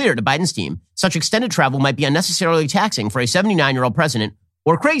became clear to Biden's team, such extended travel might be unnecessarily taxing for a 79-year-old president,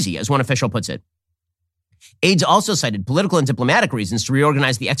 or crazy, as one official puts it. Aides also cited political and diplomatic reasons to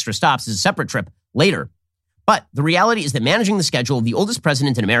reorganize the extra stops as a separate trip later. But the reality is that managing the schedule of the oldest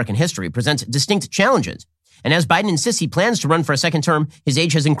president in American history presents distinct challenges. And as Biden insists he plans to run for a second term, his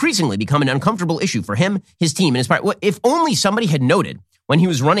age has increasingly become an uncomfortable issue for him, his team, and his party. If only somebody had noted when he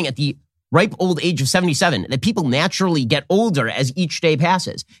was running at the ripe old age of 77, that people naturally get older as each day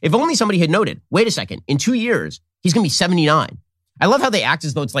passes. If only somebody had noted, wait a second, in 2 years, he's going to be 79. I love how they act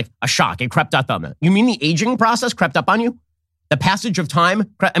as though it's like a shock. It crept up on them. You mean the aging process crept up on you? The passage of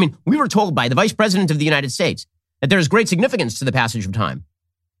time? I mean, we were told by the Vice President of the United States that there is great significance to the passage of time.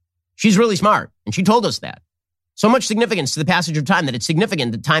 She's really smart, and she told us that. So much significance to the passage of time that it's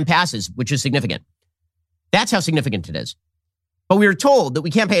significant that time passes, which is significant. That's how significant it is. But we were told that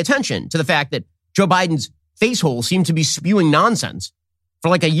we can't pay attention to the fact that Joe Biden's face hole seemed to be spewing nonsense for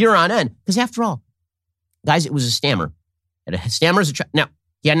like a year on end. Because after all, guys, it was a stammer. Had a stammer as a child. Now,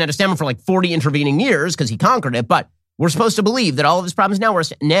 he hadn't had a stammer for like 40 intervening years because he conquered it, but we're supposed to believe that all of his problems now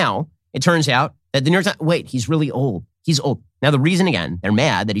now it turns out that the New York Times, wait, he's really old. He's old. Now, the reason, again, they're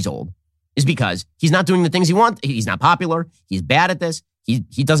mad that he's old is because he's not doing the things he wants. He's not popular. He's bad at this. He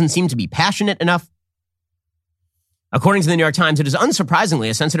doesn't seem to be passionate enough. According to the New York Times, it is unsurprisingly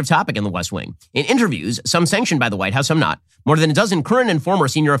a sensitive topic in the West Wing. In interviews, some sanctioned by the White House, some not, more than a dozen current and former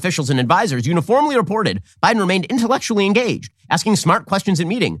senior officials and advisors uniformly reported Biden remained intellectually engaged, asking smart questions at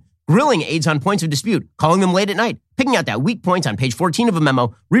meeting, grilling aides on points of dispute, calling them late at night, picking out that weak point on page 14 of a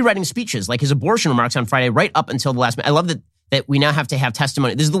memo, rewriting speeches like his abortion remarks on Friday right up until the last minute. I love that we now have to have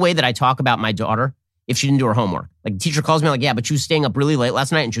testimony. This is the way that I talk about my daughter if she didn't do her homework. Like, the teacher calls me like, yeah, but she was staying up really late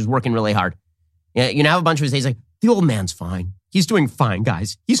last night and she was working really hard. You know, have a bunch of his days like, the old man's fine. He's doing fine,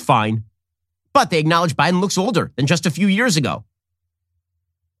 guys. He's fine. But they acknowledge Biden looks older than just a few years ago.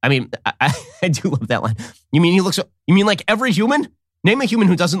 I mean, I do love that line. You mean like every human? Name a human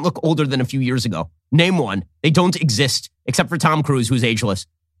who doesn't look older than a few years ago. Name one. They don't exist, except for Tom Cruise, who's ageless.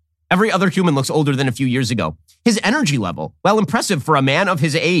 Every other human looks older than a few years ago. His energy level, while impressive for a man of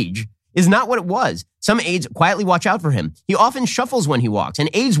his age, is not what it was. Some aides quietly watch out for him. He often shuffles when he walks, and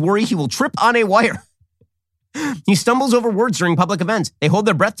aides worry he will trip on a wire. He stumbles over words during public events. They hold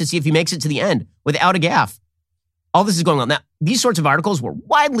their breath to see if he makes it to the end without a gaffe. All this is going on. Now, these sorts of articles were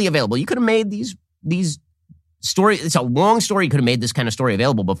widely available. You could have made these stories. It's a long story. You could have made this kind of story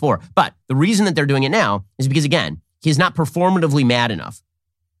available before. But the reason that they're doing it now is because, again, he's not performatively mad enough.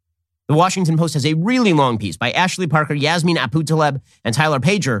 The Washington Post has a really long piece by Ashley Parker, Yasmin Aputaleb, and Tyler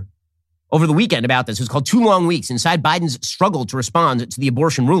Pager over the weekend about this. It was called 2 Long Weeks Inside Biden's Struggle to Respond to the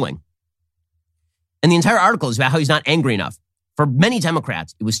Abortion Ruling. And the entire article is about how he's not angry enough. For many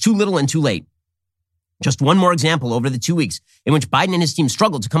Democrats, it was too little and too late. Just one more example over the 2 weeks in which Biden and his team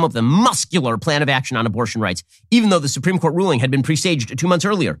struggled to come up with a muscular plan of action on abortion rights, even though the Supreme Court ruling had been presaged 2 months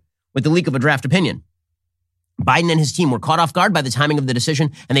earlier with the leak of a draft opinion. Biden and his team were caught off guard by the timing of the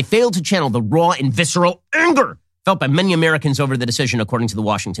decision, and they failed to channel the raw and visceral anger felt by many Americans over the decision, according to the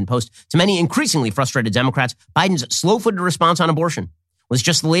Washington Post. To many increasingly frustrated Democrats, Biden's slow-footed response on abortion was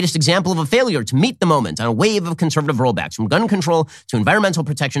just the latest example of a failure to meet the moment on a wave of conservative rollbacks, from gun control to environmental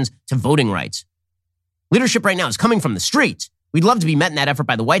protections to voting rights. Leadership right now is coming from the streets. We'd love to be met in that effort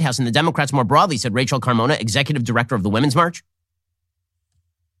by the White House and the Democrats more broadly, said Rachel Carmona, executive director of the Women's March.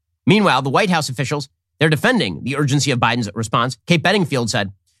 Meanwhile, the White House officials, they're defending the urgency of Biden's response. Kate Bedingfield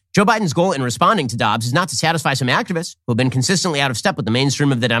said, Joe Biden's goal in responding to Dobbs is not to satisfy some activists who have been consistently out of step with the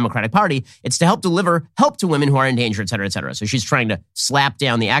mainstream of the Democratic Party. It's to help deliver help to women who are in danger, et cetera, et cetera. So she's trying to slap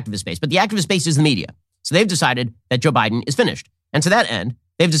down the activist base. But the activist base is the media. So they've decided that Joe Biden is finished. And to that end,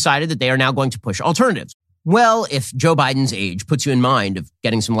 they've decided that they are now going to push alternatives. Well, if Joe Biden's age puts you in mind of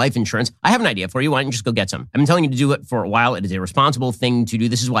getting some life insurance, I have an idea for you. Why don't you just go get some? I've been telling you to do it for a while. It is a responsible thing to do.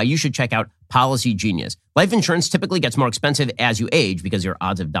 This is why you should check out Policy Genius. Life insurance typically gets more expensive as you age because your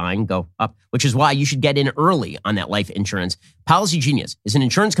odds of dying go up, which is why you should get in early on that life insurance. Policy Genius is an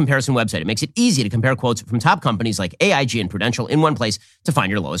insurance comparison website. It makes it easy to compare quotes from top companies like AIG and Prudential in one place to find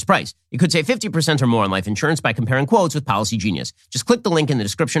your lowest price. You could save 50% or more on life insurance by comparing quotes with Policy Genius. Just click the link in the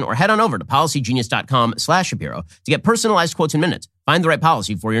description or head on over to policygenius.com/Shapiro to get personalized quotes in minutes. Find the right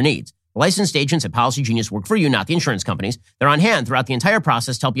policy for your needs. Licensed agents at Policy Genius work for you, not the insurance companies. They're on hand throughout the entire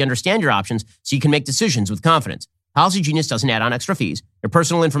process to help you understand your options so you can make decisions with confidence. Policy Genius doesn't add on extra fees. Your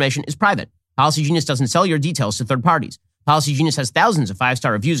personal information is private. Policy Genius doesn't sell your details to third parties. Policy Genius has thousands of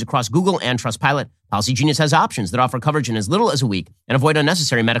 5-star reviews across Google and Trustpilot. Policy Genius has options that offer coverage in as little as a week and avoid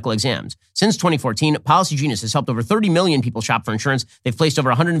unnecessary medical exams. Since 2014, Policy Genius has helped over 30 million people shop for insurance. They've placed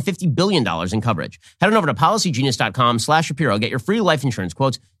over $150 billion in coverage. Head on over to policygenius.com/Shapiro. Get your free life insurance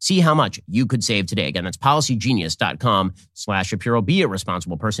quotes. See how much you could save today. Again, that's policygenius.com/Shapiro. Be a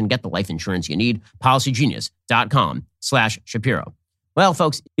responsible person. Get the life insurance you need. Policygenius.com/Shapiro. Well,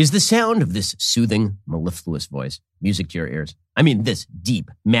 folks, is the sound of this soothing, mellifluous voice music to your ears? I mean, this deep,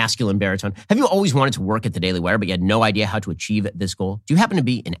 masculine baritone. Have you always wanted to work at the Daily Wire, but you had no idea how to achieve this goal? Do you happen to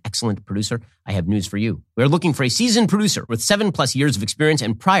be an excellent producer? I have news for you. We're looking for a seasoned producer with 7+ years of experience,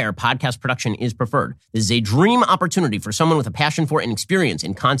 and prior podcast production is preferred. This is a dream opportunity for someone with a passion for and experience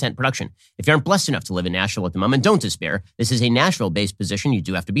in content production. If you aren't blessed enough to live in Nashville at the moment, don't despair. This is a Nashville-based position. You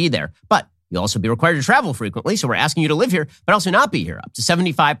do have to be there, but you'll also be required to travel frequently, so we're asking you to live here, but also not be here, up to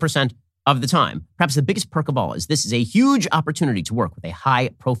 75% of the time. Perhaps the biggest perk of all is this is a huge opportunity to work with a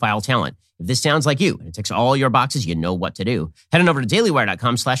high-profile talent. If this sounds like you, and it ticks all your boxes, you know what to do. Head on over to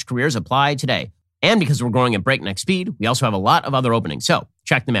dailywire.com/careers. Apply today. And because we're growing at breakneck speed, we also have a lot of other openings, so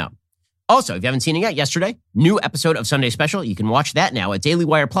check them out. Also, if you haven't seen it yet, yesterday, new episode of Sunday Special. You can watch that now at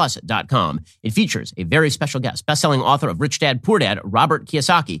dailywireplus.com. It features a very special guest, best-selling author of Rich Dad, Poor Dad, Robert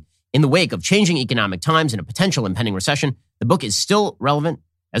Kiyosaki. In the wake of changing economic times and a potential impending recession, the book is still relevant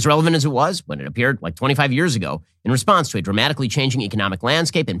as it was when it appeared like 25 years ago, in response to a dramatically changing economic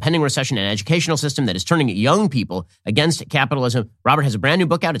landscape, impending recession, and educational system that is turning young people against capitalism. Robert has a brand new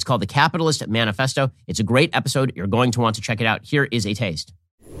book out. It's called The Capitalist Manifesto. It's a great episode. You're going to want to check it out. Here is a taste.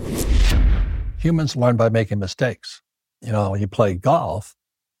 Humans learn by making mistakes. You know, when you play golf,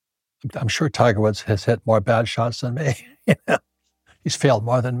 I'm sure Tiger Woods has hit more bad shots than me. He's failed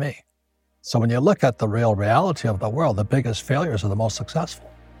more than me. So when you look at the real reality of the world, the biggest failures are the most successful.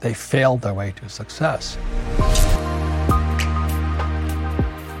 They failed their way to success.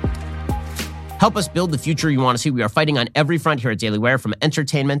 Help us build the future you want to see. We are fighting on every front here at Daily Wire, from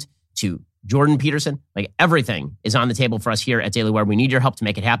entertainment to Jordan Peterson. Like, everything is on the table for us here at Daily Wire. We need your help to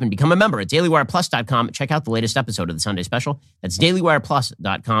make it happen. Become a member at dailywireplus.com. Check out the latest episode of the Sunday Special. That's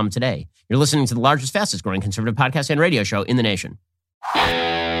dailywireplus.com today. You're listening to the largest, fastest growing conservative podcast and radio show in the nation.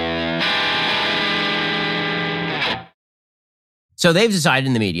 So they've decided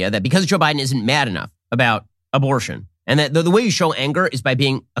in the media that because Joe Biden isn't mad enough about abortion, and that the way you show anger is by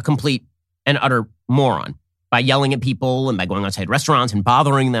being a complete and utter moron, by yelling at people and by going outside restaurants and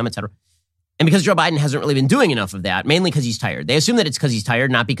bothering them, etc. And because Joe Biden hasn't really been doing enough of that, mainly because he's tired. They assume that it's because he's tired,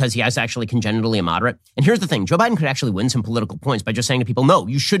 not because he is actually congenitally immoderate. And here's the thing. Joe Biden could actually win some political points by just saying to people, no,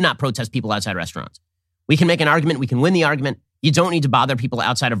 you should not protest people outside restaurants. We can make an argument. We can win the argument. You don't need to bother people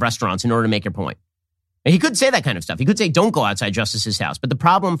outside of restaurants in order to make your point. And he could say that kind of stuff. He could say, don't go outside Justice's house. But the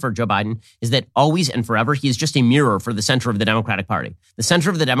problem for Joe Biden is that always and forever, he is just a mirror for the center of the Democratic Party. The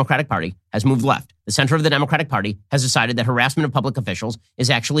center of the Democratic Party has moved left. The center of the Democratic Party has decided that harassment of public officials is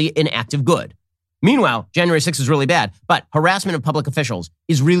actually an act of good. Meanwhile, January 6th is really bad, but harassment of public officials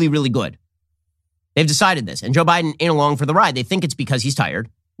is really, really good. They've decided this, and Joe Biden ain't along for the ride. They think it's because he's tired,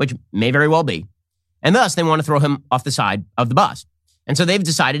 which may very well be. And thus, they want to throw him off the side of the bus. And so they've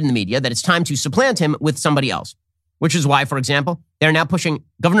decided in the media that it's time to supplant him with somebody else, which is why, for example, they're now pushing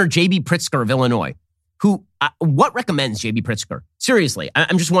Governor J.B. Pritzker of Illinois, who, what recommends J.B. Pritzker? Seriously,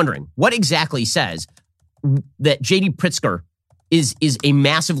 I'm just wondering, what exactly says that J.B. Pritzker is a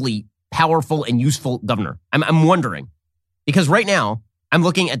massively powerful and useful governor? I'm wondering, because right now I'm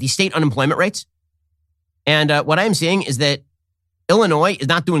looking at the state unemployment rates, and what I'm seeing is that Illinois is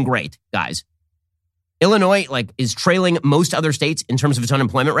not doing great, guys. Illinois is trailing most other states in terms of its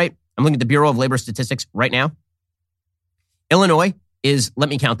unemployment rate. I'm looking at the Bureau of Labor Statistics right now. Illinois is, let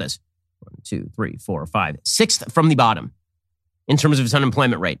me count this, 1, 2, 3, 4, 5, sixth from the bottom in terms of its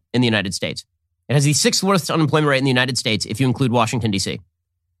unemployment rate in the United States. It has the sixth worst unemployment rate in the United States if you include Washington, D.C.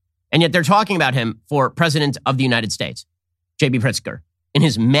 And yet they're talking about him for president of the United States, J.B. Pritzker, in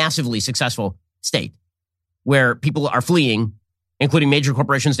his massively successful state where people are fleeing, including major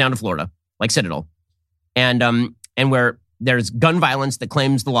corporations down to Florida, like Citadel, and where there's gun violence that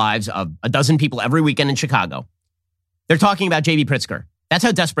claims the lives of a dozen people every weekend in Chicago. They're talking about J.B. Pritzker. That's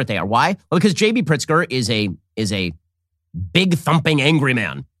how desperate they are. Why? Well, because J.B. Pritzker is a big thumping angry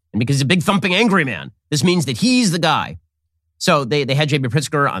man. And because he's a big thumping angry man, this means that he's the guy. So they had J.B.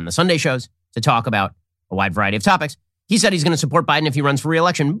 Pritzker on the Sunday shows to talk about a wide variety of topics. He said he's going to support Biden if he runs for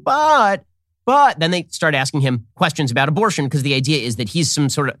re-election, but then they start asking him questions about abortion because the idea is that he's some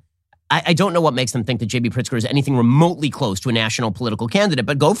sort of, I don't know what makes them think that J.B. Pritzker is anything remotely close to a national political candidate,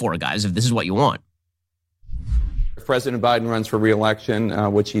 but go for it, guys, if this is what you want. If President Biden runs for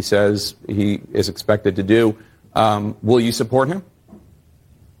re-election, which he says he is expected to do, will you support him?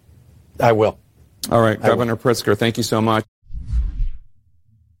 I will. All right, Governor Pritzker, thank you so much.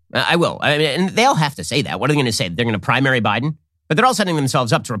 I will. I mean, and they all have to say that. What are they going to say? They're going to primary Biden? But they're all setting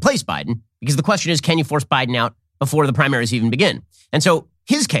themselves up to replace Biden because the question is, can you force Biden out before the primaries even begin? And so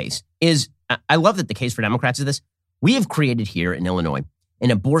his case is, I love that the case for Democrats is this. We have created here in Illinois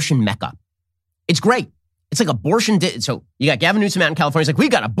an abortion mecca. It's great. It's like abortion. So you got Gavin Newsom out in California. He's like, we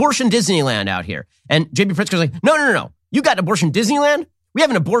got abortion Disneyland out here. And J.B. Pritzker's like, no. You got abortion Disneyland? We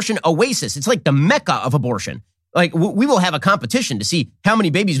have an abortion oasis. It's like the mecca of abortion. Like we will have a competition to see how many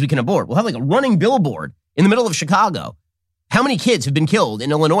babies we can abort. We'll have like a running billboard in the middle of Chicago. How many kids have been killed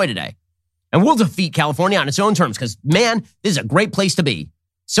in Illinois today? And we'll defeat California on its own terms because, man, this is a great place to be.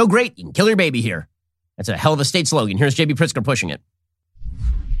 So great, you can kill your baby here. That's a hell of a state slogan. Here's J.B. Pritzker pushing it.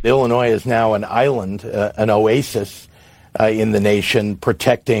 Illinois is now an island, an oasis in the nation,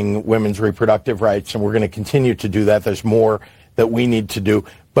 protecting women's reproductive rights, and we're going to continue to do that. There's more that we need to do.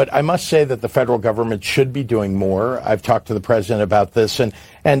 But I must say that the federal government should be doing more. I've talked to the president about this,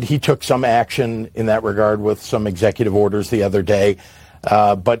 and he took some action in that regard with some executive orders the other day.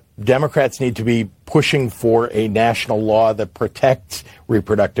 But Democrats need to be pushing for a national law that protects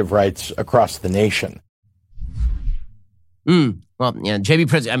reproductive rights across the nation. Well, yeah, J.B.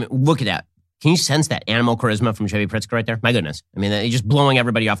 Pritzker, I mean, look at that. Can you sense that animal charisma from J.B. Pritzker right there? My goodness. I mean, he's just blowing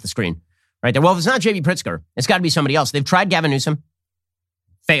everybody off the screen right there. Well, if it's not J.B. Pritzker, it's got to be somebody else. They've tried Gavin Newsom.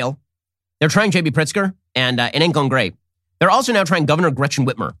 Fail. They're trying J.B. Pritzker, and it ain't going great. They're also now trying Governor Gretchen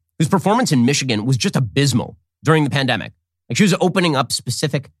Whitmer, whose performance in Michigan was just abysmal during the pandemic. Like she was opening up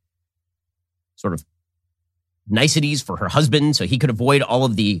specific sort of niceties for her husband so he could avoid all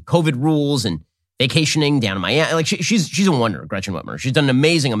of the COVID rules and vacationing down in Miami. Like she's a wonder, Gretchen Whitmer. She's done an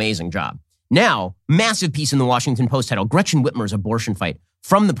amazing job. Now, massive piece in the Washington Post titled, Gretchen Whitmer's abortion fight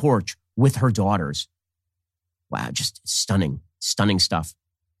from the porch with her daughters. Wow, just stunning stuff.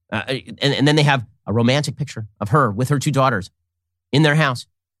 And then they have a romantic picture of her with her two daughters in their house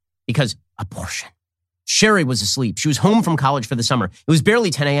because abortion. Sherry was asleep. She was home from college for the summer. It was barely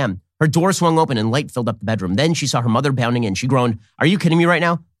 10 a.m. Her door swung open and light filled up the bedroom. Then she saw her mother bounding in. She groaned, "Are you kidding me right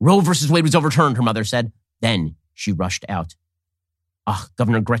now? Roe versus Wade was overturned," her mother said. Then she rushed out.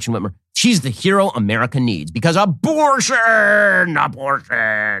 Governor Gretchen Whitmer. She's the hero America needs because abortion.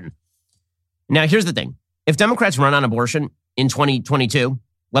 Now, here's the thing. If Democrats run on abortion in 2022,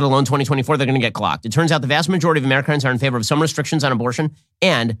 let alone 2024, they're going to get clocked. It turns out the vast majority of Americans are in favor of some restrictions on abortion.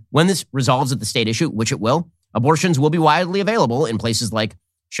 And when this resolves at the state issue, which it will, abortions will be widely available in places like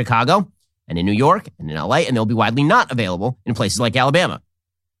Chicago and in New York and in LA, and they'll be widely not available in places like Alabama.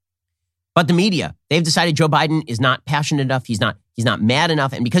 But the media, they've decided Joe Biden is not passionate enough. He's not mad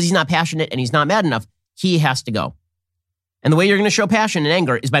enough. And because he's not passionate and he's not mad enough, he has to go. And the way you're going to show passion and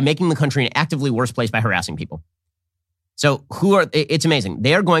anger is by making the country an actively worse place by harassing people. So it's amazing.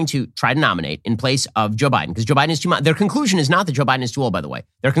 They are going to try to nominate in place of Joe Biden because Joe Biden is too their conclusion is not that Joe Biden is too old, by the way.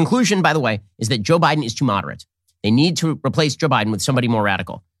 Their conclusion, by the way, is that Joe Biden is too moderate. They need to replace Joe Biden with somebody more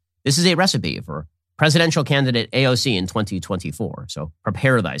radical. This is a recipe for presidential candidate AOC in 2024. So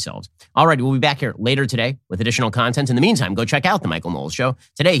prepare thyself. All right, we'll be back here later today with additional content. In the meantime, go check out The Michael Knowles Show.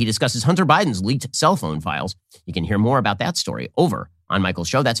 Today, he discusses Hunter Biden's leaked cell phone files. You can hear more about that story over on Michael's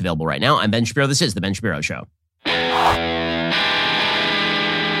show. That's available right now. I'm Ben Shapiro. This is The Ben Shapiro Show.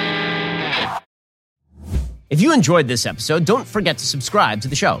 If you enjoyed this episode, don't forget to subscribe to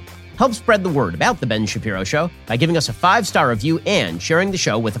the show. Help spread the word about The Ben Shapiro Show by giving us a 5-star review and sharing the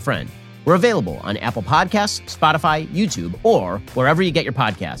show with a friend. We're available on Apple Podcasts, Spotify, YouTube, or wherever you get your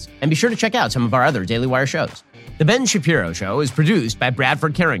podcasts. And be sure to check out some of our other Daily Wire shows. The Ben Shapiro Show is produced by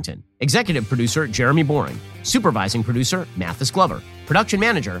Bradford Carrington, executive producer Jeremy Boring, supervising producer Mathis Glover, production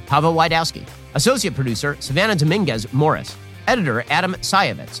manager Pavel Wydowski, associate producer Savannah Dominguez Morris, editor Adam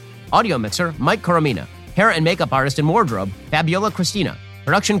Sayevitz, audio mixer Mike Coromina, hair and makeup artist and wardrobe Fabiola Cristina,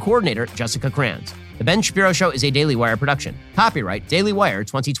 production coordinator Jessica Kranz. The Ben Shapiro Show is a Daily Wire production. Copyright Daily Wire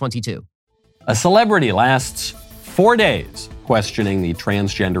 2022. A celebrity lasts 4 days questioning the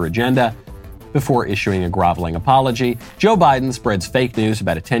transgender agenda before issuing a groveling apology. Joe Biden spreads fake news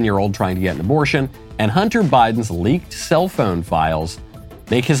about a 10-year-old trying to get an abortion, and Hunter Biden's leaked cell phone files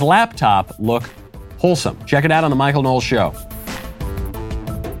make his laptop look wholesome. Check it out on The Michael Knowles Show.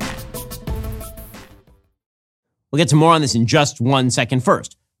 We'll get to more on this in just 1 second.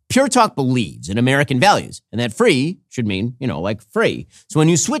 First, Pure Talk believes in American values, and that free should mean, like free. So when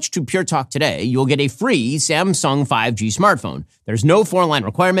you switch to Pure Talk today, you'll get a free Samsung 5G smartphone. There's no 4-line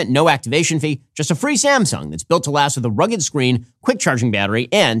requirement, no activation fee, just a free Samsung that's built to last with a rugged screen, quick charging battery,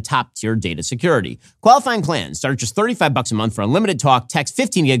 and top-tier data security. Qualifying plans start at just $35 a month for unlimited talk, text,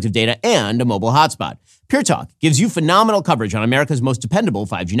 15 gigs of data, and a mobile hotspot. Pure Talk gives you phenomenal coverage on America's most dependable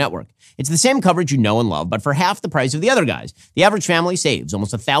 5G network. It's the same coverage you know and love, but for half the price of the other guys. The average family saves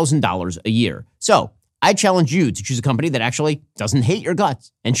almost $1,000 a year. So I challenge you to choose a company that actually doesn't hate your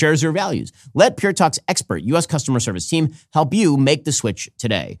guts and shares your values. Let Pure Talk's expert U.S. customer service team help you make the switch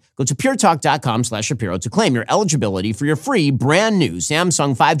today. Go to puretalk.com/Shapiro to claim your eligibility for your free brand new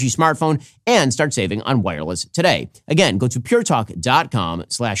Samsung 5G smartphone and start saving on wireless today. Again, go to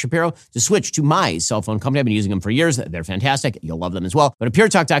puretalk.com/Shapiro to switch to my cell phone company. I've been using them for years. They're fantastic. You'll love them as well. Go to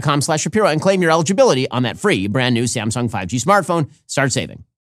puretalk.com/Shapiro and claim your eligibility on that free brand new Samsung 5G smartphone. Start saving.